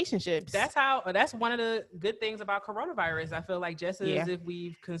build relationships. That's one of the good things about coronavirus. I feel like just as if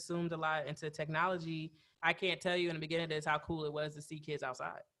we've consumed a lot into technology, I can't tell you in the beginning of this how cool it was to see kids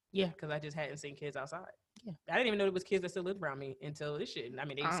outside. Yeah, because I just hadn't seen kids outside. Yeah, I didn't even know there was kids that still lived around me until this shit. I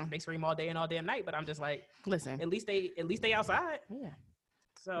mean, they scream all day and all damn night, but I'm just like, listen, at least they outside. Yeah.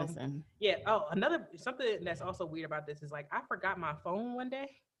 So yeah. Oh, something that's also weird about this is like I forgot my phone one day.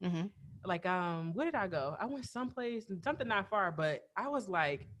 Like where did I go? I went someplace, something not far, but I was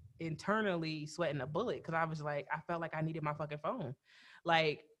like internally sweating a bullet because I was like, I felt like I needed my fucking phone.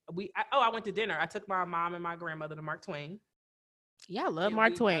 Like I went to dinner. I took my mom and my grandmother to Mark Twain. Yeah, I love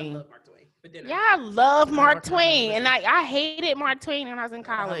Mark Twain. I love Mark Twain. For dinner. Yeah, I love Mark Twain. And I hated Mark Twain when I was in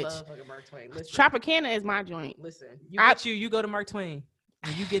college. I love fucking Mark Twain. Listen, Tropicana is my joint. Listen, you go to Mark Twain.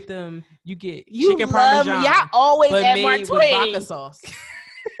 And you get chicken parmesan. Y'all always but at made Mark with Twain. vodka sauce.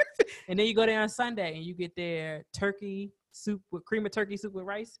 And then you go there on Sunday and you get their turkey soup with cream of turkey soup with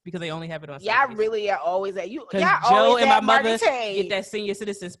rice because they only have it on Sundays. Y'all really are always at you. Because Y'all Joe always and my at Mark mother Twain. get that senior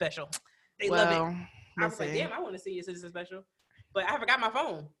citizen special. They love it. I was like, damn, I want a senior citizen special. But I forgot my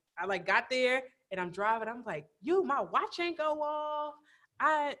phone. I like got there and I'm driving. I'm like, my watch ain't go off.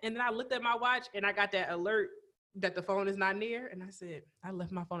 And then I looked at my watch and I got that alert that the phone is not near. And I said, I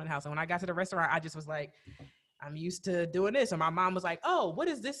left my phone in the house. And when I got to the restaurant, I just was like, I'm used to doing this. And my mom was like, oh, what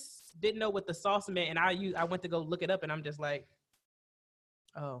is this? Didn't know what the sauce meant. And I went to go look it up and I'm just like,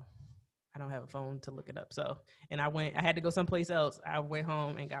 oh, I don't have a phone to look it up. So, and I had to go someplace else. I went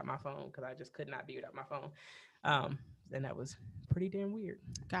home and got my phone because I just could not be without my phone. And that was pretty damn weird.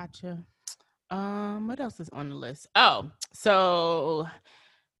 Gotcha. What else is on the list? Oh, so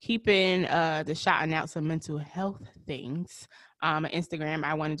keeping the shouting out some mental health things. Instagram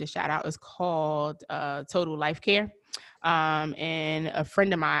I wanted to shout out is called Total Life Care. And a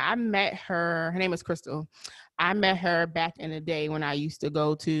friend of mine, I met her name is Crystal. I met her back in the day when I used to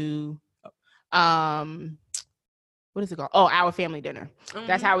go to what is it called? Oh, Our Family Dinner.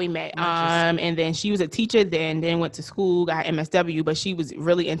 That's how we met. And then she was a teacher then went to school, got MSW, but she was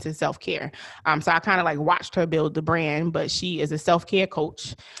really into self-care. So I kind of like watched her build the brand, but she is a self-care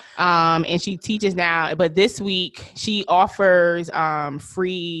coach. And she teaches now, but this week she offers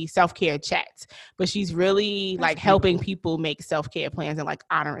free self-care chats, but she's really like helping people make self-care plans and like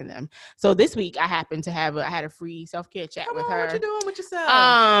honoring them. So this week I happened to I had a free self-care chat with her. What you doing with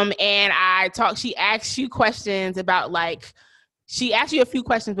yourself? And she asked you questions about like, she asks you a few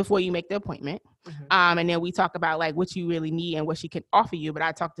questions before you make the appointment. And then we talk about like what you really need and what she can offer you. But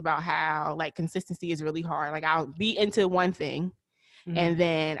I talked about how like consistency is really hard. Like I'll be into one thing and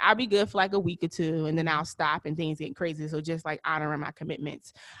then I'll be good for like a week or two and then I'll stop and things get crazy. So just like honoring my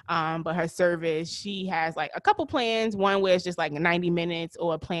commitments. But her service, she has like a couple plans. One where it's just like 90 minutes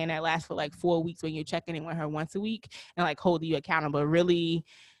or a plan that lasts for like 4 weeks when you're checking in with her once a week and like holding you accountable. Really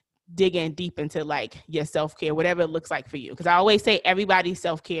digging deep into like your self-care, whatever it looks like for you. Because I always say everybody's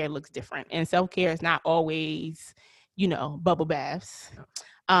self-care looks different. And self-care is not always, you know, bubble baths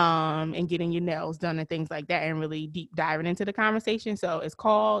and getting your nails done and things like that and really deep diving into the conversation. So it's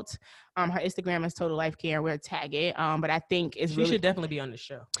called, her Instagram is Total Life Care. We'll tag it. But I think it's she should definitely be on the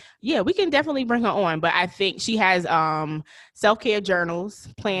show. Yeah, we can definitely bring her on. But I think she has self-care journals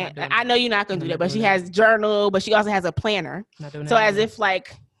planned. I know you're not going to do that, but she has journal, but she also has a planner. So as if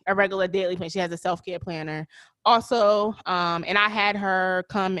like a regular daily plan, she has a self-care planner also. And I had her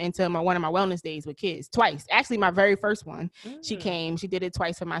come into one of my wellness days with kids twice. Actually, my very first one, she came, she did it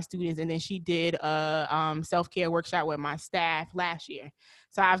twice for my students. And then she did a self-care workshop with my staff last year.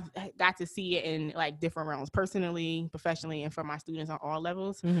 So I've got to see it in like different realms, personally, professionally, and for my students on all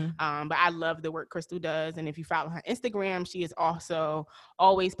levels. But I love the work Crystal does. And if you follow her Instagram, she is also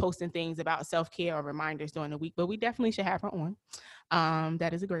always posting things about self-care or reminders during the week. But we definitely should have her on.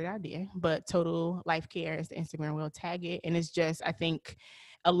 That is a great idea. But Total Life Care is the Instagram. We'll tag it. And it's just, I think,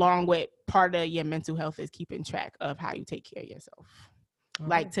 along with part of your mental health is keeping track of how you take care of yourself.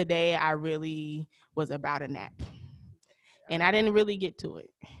 Like today, I really was about a nap. And I didn't really get to it.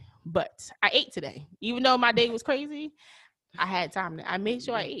 But I ate today. Even though my day was crazy, I had time. I made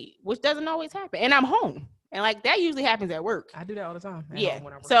sure I ate, which doesn't always happen. And I'm home. And like that usually happens at work. I do that all the time. Yeah.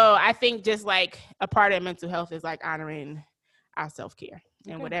 So I think just like a part of mental health is like honoring our self-care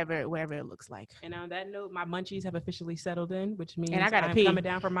and whatever it looks like. And on that note, my munchies have officially settled in, which means and I gotta I'm pee. coming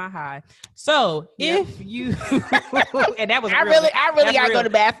down from my high. So if you and that was I really gotta go to the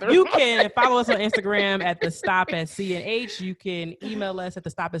bathroom. You can follow us on Instagram at the Stop at CNH. You can email us at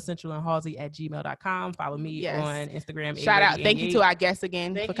the Stop at Central and Halsey at gmail.com. Follow me on Instagram. Shout out. Thank you to our guests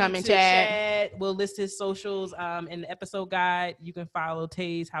again for coming, Chad. We'll list his socials in the episode guide. You can follow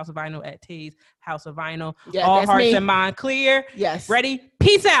Taze House of Vinyl at Taze House of Vinyl. Yeah, all hearts and mind clear. Yes. Ready?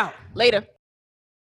 Peace out. Later.